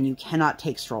expensive, and you cannot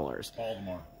take strollers.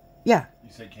 Baltimore. Yeah. You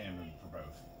said Camden for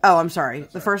both. Oh, I'm sorry.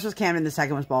 That's the right. first was Camden, the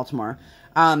second was Baltimore.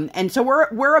 And so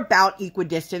we're about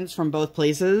equidistance from both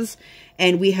places,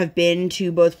 and we have been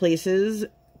to both places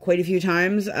quite a few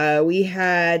times. We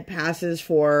had passes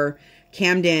for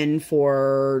Camden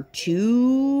for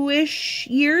 2-ish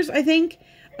years, I think.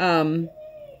 And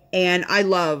I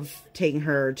love taking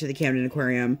her to the Camden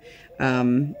Aquarium.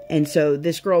 And so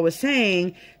this girl was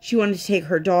saying she wanted to take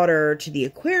her daughter to the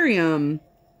aquarium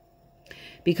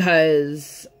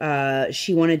because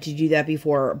she wanted to do that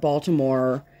before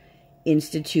Baltimore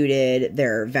instituted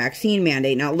their vaccine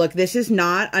mandate. Now, look, this is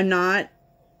not, I'm not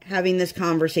having this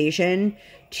conversation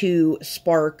to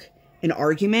spark an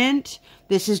argument.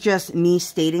 This is just me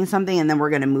stating something, and then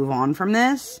we're going to move on from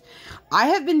this. I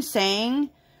have been saying,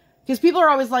 because people are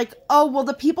always like, oh, well,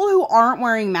 the people who aren't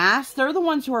wearing masks, they're the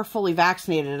ones who are fully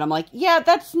vaccinated. And I'm like, yeah,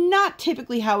 that's not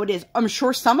typically how it is. I'm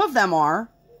sure some of them are.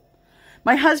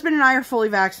 My husband and I are fully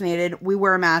vaccinated. We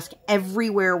wear a mask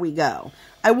everywhere we go.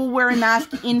 I will wear a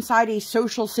mask inside a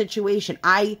social situation.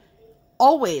 I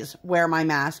always wear my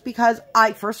mask because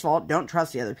I, first of all, don't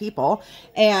trust the other people.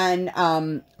 And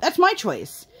that's my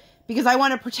choice because I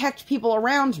want to protect people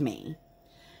around me.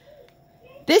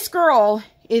 This girl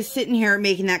is sitting here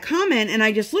making that comment, and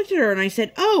I just looked at her and I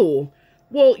said, oh,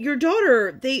 well, your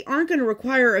daughter, they aren't going to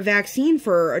require a vaccine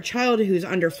for a child who's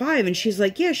under 5. And she's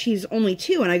like, yeah, she's only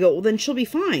 2. And I go, well, then she'll be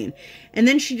fine. And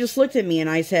then she just looked at me and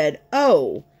I said,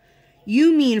 oh,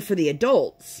 you mean for the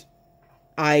adults?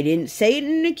 I didn't say it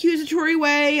in an accusatory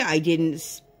way.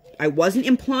 I wasn't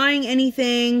implying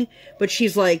anything, but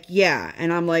she's like, yeah.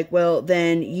 And I'm like, well,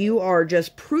 then you are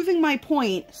just proving my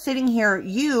point sitting here.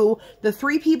 You, the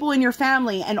 3 people in your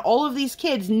family, and all of these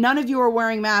kids, none of you are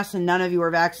wearing masks and none of you are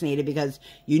vaccinated because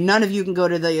none of you can go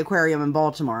to the aquarium in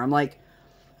Baltimore. I'm like,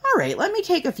 all right, let me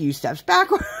take a few steps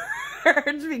backwards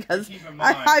because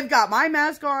I've got my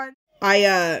mask on.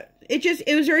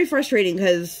 It was very frustrating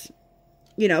because,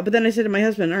 you know, but then I said to my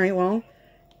husband, all right, well,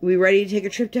 we ready to take a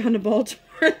trip down to Baltimore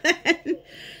then?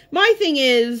 My thing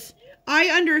is, I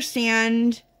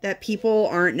understand that people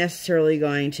aren't necessarily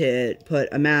going to put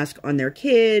a mask on their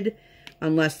kid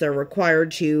unless they're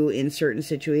required to in certain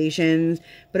situations.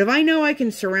 But if I know I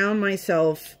can surround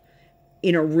myself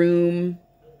in a room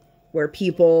where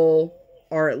people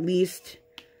are at least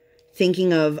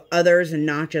thinking of others and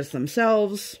not just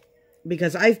themselves,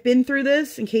 because I've been through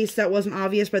this, in case that wasn't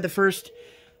obvious by the first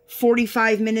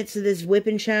 45 minutes of this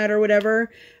WIP Chat or whatever.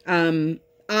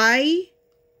 I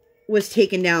was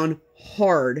taken down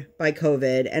hard by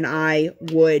COVID, and I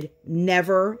would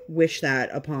never wish that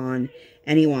upon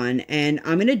anyone. And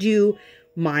I'm going to do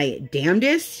my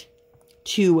damnedest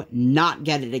to not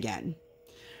get it again.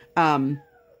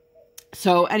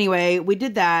 So anyway, we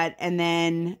did that, and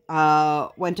then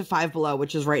went to Five Below,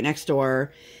 which is right next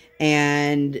door,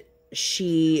 and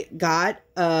she got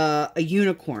a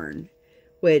unicorn.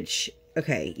 Which,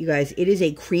 okay, you guys, it is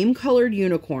a cream-colored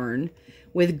unicorn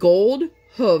with gold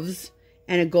hooves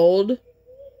and a gold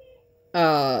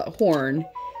horn.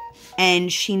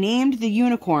 And she named the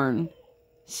unicorn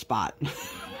Spot.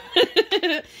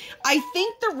 I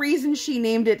think the reason she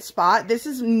named it Spot, this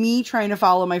is me trying to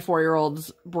follow my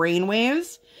 4-year-old's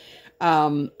brainwaves.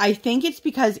 I think it's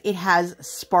because it has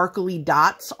sparkly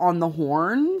dots on the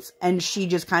horns. And she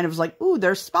just kind of was like, ooh,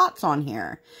 there's spots on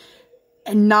here.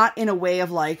 And not in a way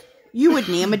of like, you would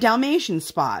name a Dalmatian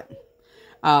Spot.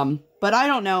 But I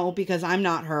don't know because I'm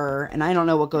not her, and I don't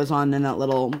know what goes on in that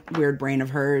little weird brain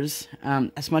of hers,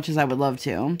 as much as I would love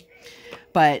to.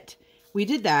 But we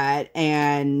did that,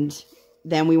 and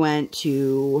then we went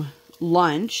to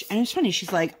lunch, and it's funny,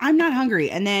 she's like, I'm not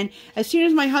hungry. And then as soon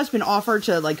as my husband offered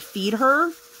to like feed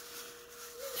her,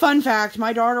 fun fact,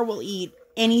 my daughter will eat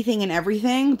anything and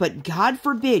everything, but God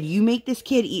forbid you make this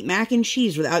kid eat mac and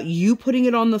cheese without you putting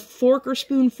it on the fork or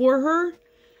spoon for her.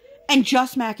 And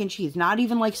just mac and cheese, not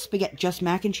even like spaghetti, just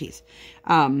mac and cheese.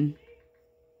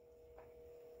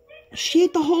 She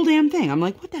ate the whole damn thing. I'm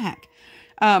like, what the heck?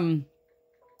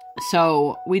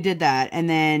 So we did that, and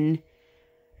then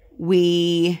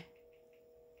we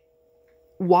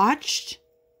watched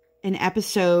an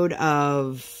episode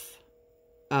of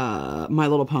My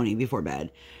Little Pony before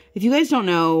bed. If you guys don't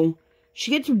know,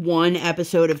 she gets one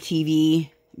episode of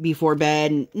TV before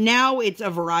bed. Now it's a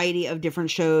variety of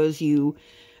different shows. You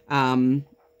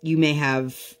may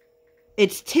have,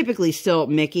 it's typically still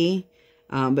Mickey,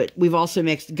 but we've also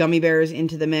mixed Gummy Bears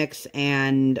into the mix,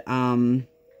 and My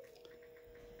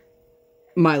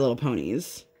Little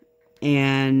Ponies.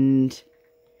 And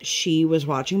she was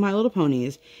watching My Little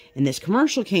Ponies, and this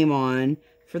commercial came on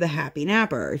for the Happy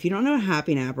Napper. If you don't know what a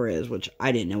Happy Napper is, which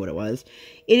I didn't know what it was,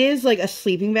 it is like a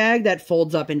sleeping bag that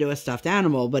folds up into a stuffed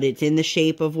animal, but it's in the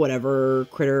shape of whatever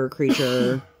critter,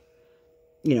 creature,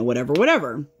 you know,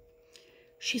 whatever.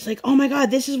 She's like, oh my God,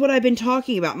 this is what I've been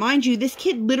talking about. Mind you, this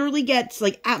kid literally gets,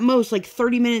 like, at most, like,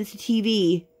 30 minutes of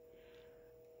TV,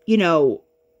 you know,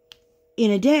 in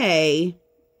a day.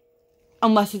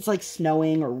 Unless it's, like,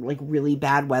 snowing or, like, really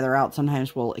bad weather out.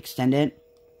 Sometimes we'll extend it.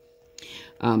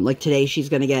 Like, today she's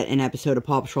going to get an episode of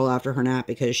Paw Patrol after her nap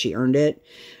because she earned it.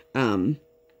 And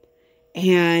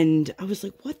I was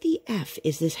like, what the F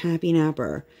is this Happy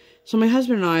Napper? So my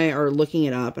husband and I are looking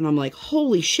it up, and I'm like,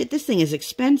 holy shit, this thing is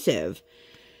expensive.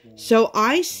 So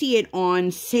I see it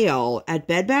on sale at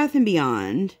Bed Bath &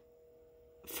 Beyond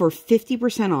for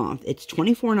 50% off. It's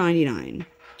 $24.99.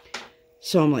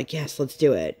 So I'm like, yes, let's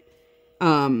do it.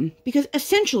 Because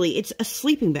essentially it's a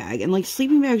sleeping bag, and like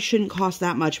sleeping bags shouldn't cost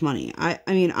that much money. I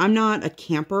mean, I'm not a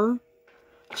camper,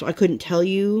 so I couldn't tell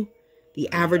you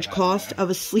the average cost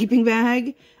of a sleeping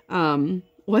bag.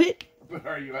 What? But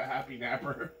are you a happy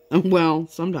napper? Well,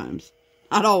 sometimes.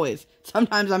 Not always.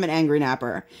 Sometimes I'm an angry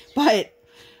napper. But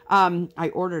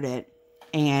I ordered it,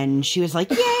 and she was like,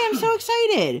 yay, I'm so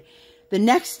excited. The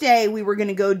next day, we were going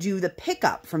to go do the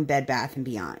pickup from Bed Bath &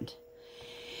 Beyond.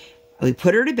 We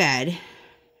put her to bed,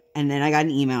 and then I got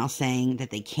an email saying that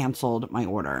they canceled my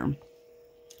order.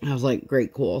 I was like,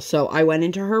 great, cool. So I went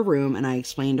into her room, and I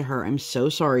explained to her, I'm so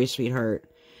sorry, sweetheart.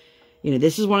 You know,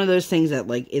 this is one of those things that,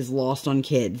 like, is lost on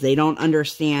kids. They don't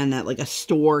understand that, like, a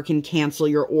store can cancel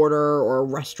your order, or a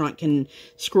restaurant can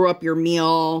screw up your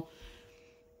meal.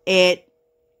 It,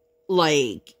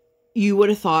 like, you would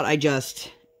have thought I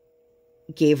just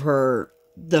gave her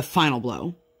the final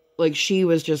blow. Like, she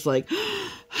was just, like,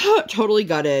 totally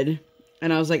gutted.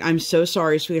 And I was like, I'm so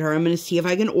sorry, sweetheart. I'm going to see if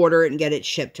I can order it and get it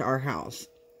shipped to our house.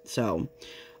 So,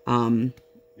 you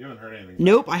haven't heard anything?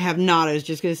 Nope, I have not. I was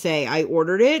just going to say, I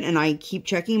ordered it, and I keep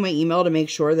checking my email to make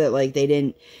sure that, like, they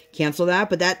didn't cancel that.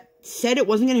 But that said it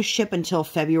wasn't going to ship until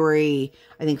February,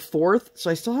 I think, 4th. So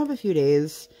I still have a few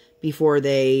days before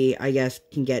they, I guess,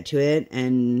 can get to it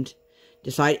and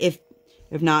decide. If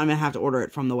not, I'm going to have to order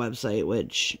it from the website,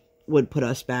 which would put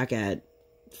us back at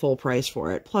full price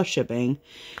for it, plus shipping.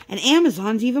 And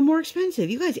Amazon's even more expensive.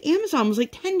 You guys, Amazon was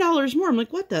like $10 more. I'm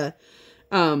like, what the?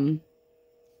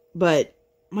 But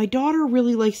my daughter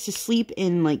really likes to sleep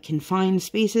in, like, confined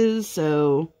spaces,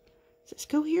 so does this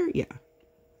go here? Yeah.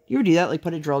 You ever do that? Like,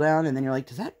 put a drill down, and then you're like,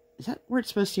 is that where it's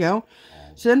supposed to go?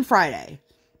 So then Friday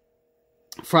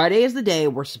is the day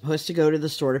we're supposed to go to the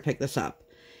store to pick this up.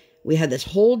 We had this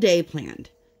whole day planned.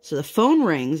 So the phone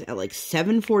rings at like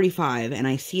 7:45, and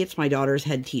I see it's my daughter's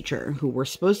head teacher, who we're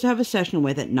supposed to have a session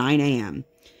with at 9 a.m.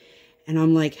 And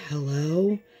I'm like,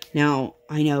 hello? Now,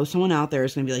 I know someone out there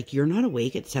is going to be like, you're not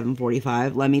awake at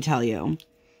 7:45. Let me tell you.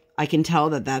 I can tell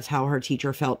that that's how her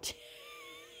teacher felt.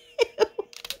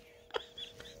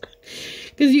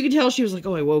 Because you could tell she was like,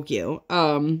 oh, I woke you.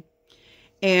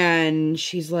 And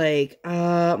she's like,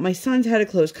 my son's had a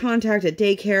close contact at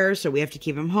daycare, so we have to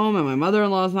keep him home, and my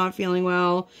mother-in-law's not feeling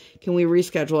well. Can we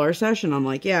reschedule our session? I'm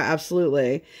like, yeah,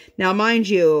 absolutely. Now, mind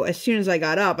you, as soon as I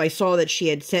got up, I saw that she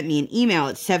had sent me an email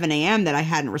at 7 a.m. that I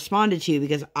hadn't responded to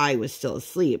because I was still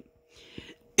asleep.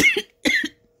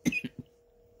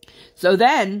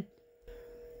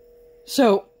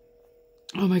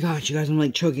 Oh my gosh, you guys, I'm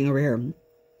like choking over here.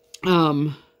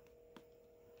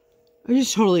 I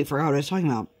just totally forgot what I was talking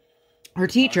about. Her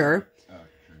teacher.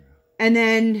 And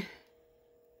then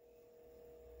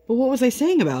But what was I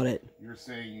saying about it? You're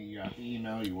saying you got the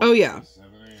email. You Oh, yeah.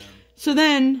 7 a.m. So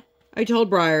then I told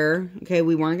Briar, okay,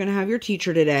 we weren't going to have your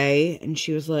teacher today. And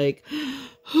she was like,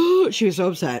 she was so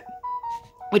upset.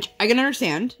 Which I can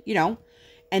understand, you know.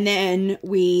 And then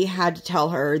we had to tell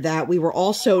her that we were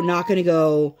also not going to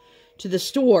go to the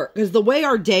store. Because the way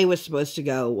our day was supposed to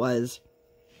go was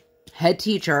head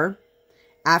teacher.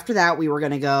 After that, we were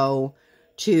going to go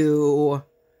to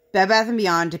Bed Bath &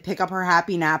 Beyond to pick up her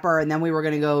Happy Napper. And then we were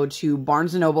going to go to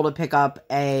Barnes & Noble to pick up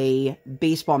a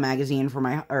baseball magazine for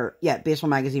my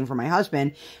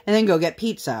husband. And then go get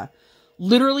pizza.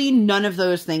 Literally none of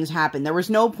those things happened. There was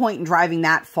no point in driving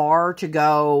that far to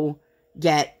go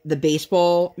get the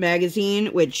baseball magazine,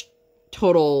 which,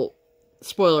 total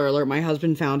spoiler alert, my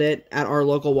husband found it at our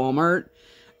local Walmart,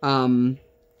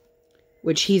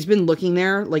 which he's been looking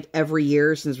there like every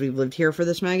year since we've lived here for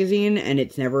this magazine, and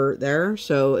it's never there,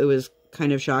 so it was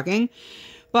kind of shocking.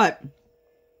 But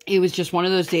it was just one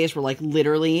of those days where, like,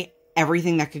 literally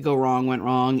everything that could go wrong went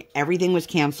wrong. Everything was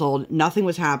canceled. Nothing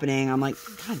was happening. I'm like,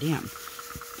 God damn.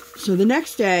 So the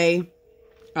next day,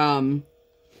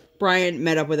 Brian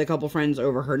met up with a couple friends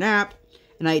over her nap,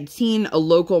 and I had seen a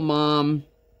local mom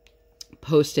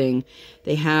posting.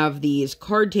 They have these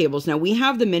card tables. Now, we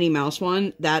have the Minnie Mouse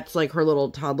one. That's like her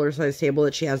little toddler-sized table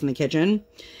that she has in the kitchen.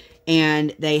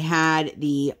 And they had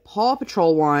the Paw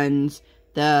Patrol ones,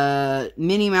 the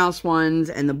Minnie Mouse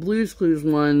ones, and the Blue's Clues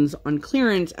ones on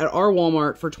clearance at our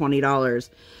Walmart for $20.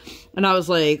 And I was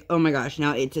like, oh my gosh.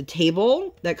 Now, it's a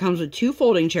table that comes with 2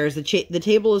 folding chairs. The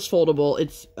table is foldable.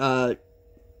 It's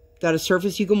got a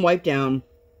surface you can wipe down.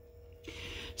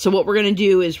 So what we're going to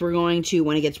do is we're going to,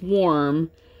 when it gets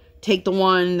warm, take the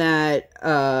one that,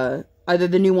 either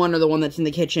the new one or the one that's in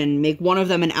the kitchen, make one of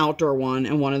them an outdoor one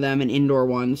and one of them an indoor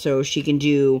one. So she can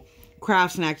do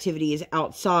crafts and activities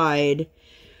outside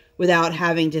without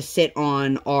having to sit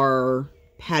on our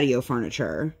patio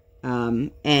furniture.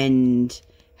 And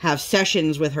have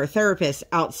sessions with her therapist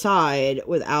outside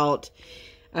without,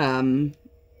 having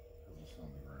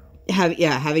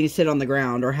to sit on the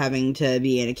ground or having to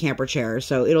be in a camper chair.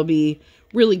 So it'll be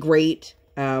really great.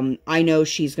 I know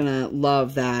she's gonna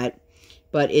love that,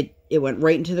 but it went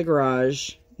right into the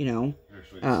garage, you know.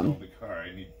 Actually, sold the car.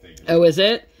 I need to take it. Oh, is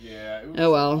it? Yeah. It was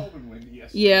oh, well. Cold and windy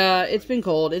yesterday. Yeah, it's been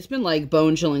cold. It's been like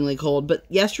bone-chillingly cold. But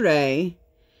yesterday,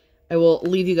 I will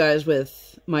leave you guys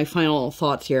with my final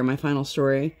thoughts here, my final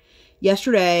story.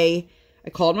 Yesterday, I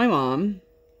called my mom.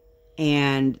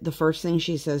 And the first thing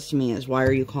she says to me is, why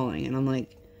are you calling? And I'm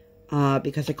like,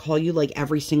 because I call you like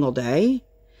every single day.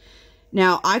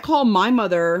 Now, I call my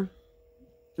mother,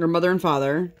 or mother and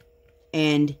father,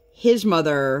 and his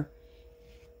mother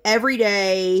every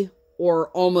day, or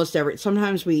almost every,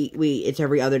 sometimes it's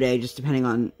every other day, just depending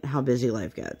on how busy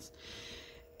life gets.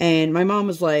 And my mom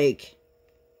was like,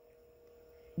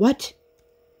 what?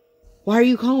 Why are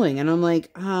you calling? And I'm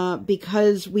like,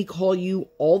 because we call you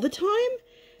all the time?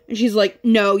 And she's like,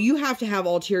 no, you have to have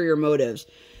ulterior motives.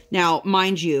 Now,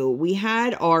 mind you, we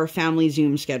had our family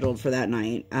Zoom scheduled for that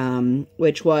night,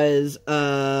 which was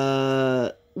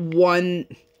one,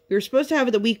 we were supposed to have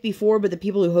it the week before, but the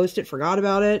people who host it forgot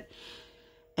about it.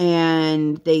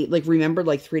 And they, like, remembered,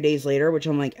 like, 3 days later, which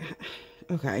I'm like,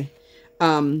 okay.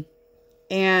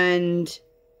 And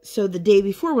so the day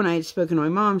before, when I had spoken to my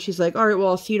mom, she's like, all right, well,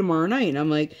 I'll see you tomorrow night. And I'm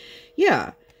like,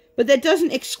 yeah. But that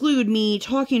doesn't exclude me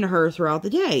talking to her throughout the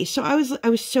day. So I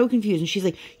was so confused. And she's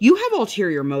like, you have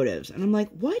ulterior motives. And I'm like,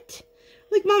 what? I'm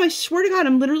like, Mom, I swear to God,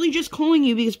 I'm literally just calling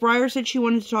you because Briar said she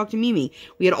wanted to talk to Mimi.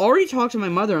 We had already talked to my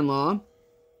mother-in-law.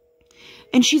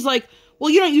 And she's like, well,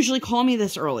 you don't usually call me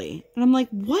this early. And I'm like,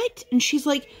 what? And she's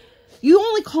like, you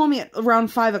only call me at around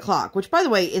 5 o'clock, which, by the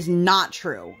way, is not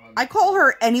true. I call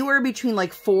her anywhere between,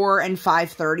 like, 4 and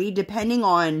 5:30, depending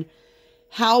on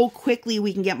how quickly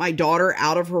we can get my daughter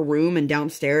out of her room and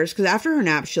downstairs. Because after her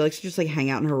nap, she likes to just, like, hang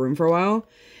out in her room for a while.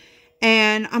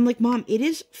 And I'm like, Mom, it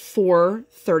is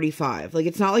 4:35. Like,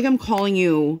 it's not like I'm calling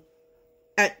you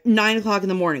at 9 o'clock in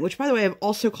the morning. Which, by the way, I've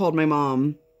also called my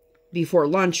mom before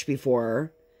lunch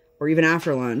before. Or even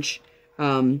after lunch.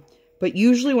 But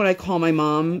usually when I call my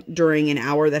mom during an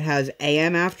hour that has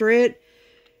AM after it,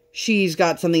 she's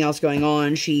got something else going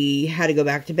on. She had to go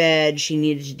back to bed. She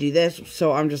needed to do this.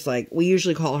 So I'm just like, we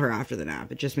usually call her after the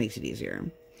nap. It just makes it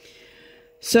easier.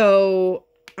 So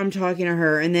I'm talking to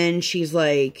her, and then she's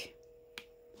like,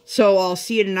 so I'll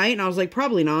see you tonight. And I was like,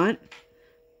 probably not.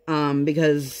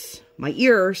 Because my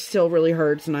ear still really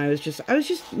hurts, and I was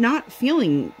just not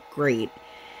feeling great.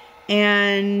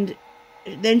 And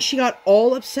then she got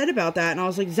all upset about that. And I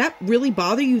was like, does that really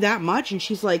bother you that much? And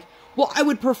she's like, well, I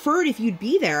would prefer it if you'd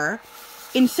be there.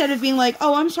 instead of being like,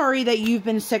 oh, I'm sorry that you've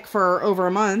been sick for over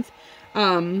a month.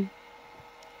 And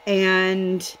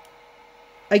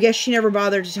I guess she never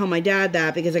bothered to tell my dad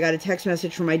that, because I got a text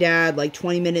message from my dad like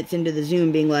 20 minutes into the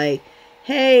Zoom being like,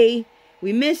 hey,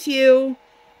 we miss you.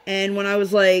 And when I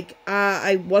was like,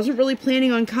 I wasn't really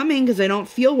planning on coming because I don't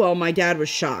feel well, my dad was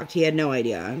shocked. He had no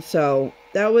idea. So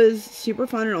that was super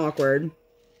fun and awkward.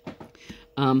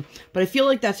 But I feel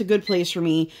like that's a good place for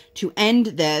me to end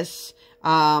this.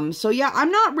 So yeah,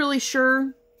 I'm not really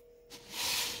sure.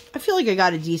 I feel like I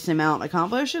got a decent amount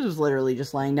accomplished. It was literally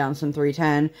just laying down some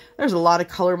 310. There's a lot of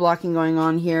color blocking going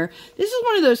on here. This is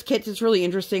one of those kits that's really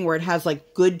interesting where it has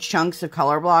like good chunks of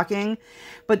color blocking.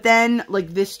 But then like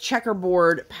this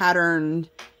checkerboard patterned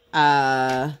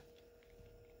border,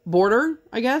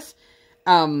 I guess.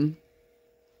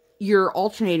 You're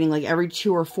alternating like every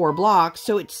 2 or 4 blocks.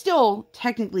 So it's still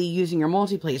technically using your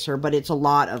multi-placer, but it's a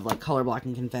lot of like color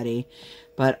blocking confetti.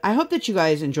 But I hope that you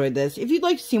guys enjoyed this. If you'd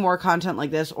like to see more content like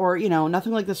this, or, you know,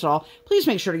 nothing like this at all, please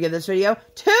make sure to give this video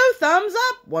 2 thumbs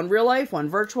up. 1 real life, 1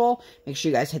 virtual. Make sure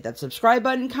you guys hit that subscribe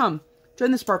button. Come, join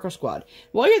the Sparkle Squad.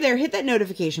 While you're there, hit that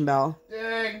notification bell.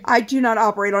 Dang. I do not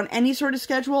operate on any sort of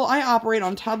schedule. I operate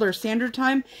on toddler standard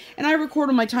time, and I record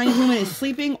when my tiny human is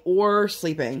sleeping or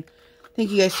sleeping.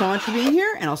 Thank you guys so much for being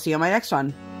here, and I'll see you on my next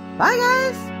one. Bye,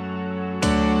 guys!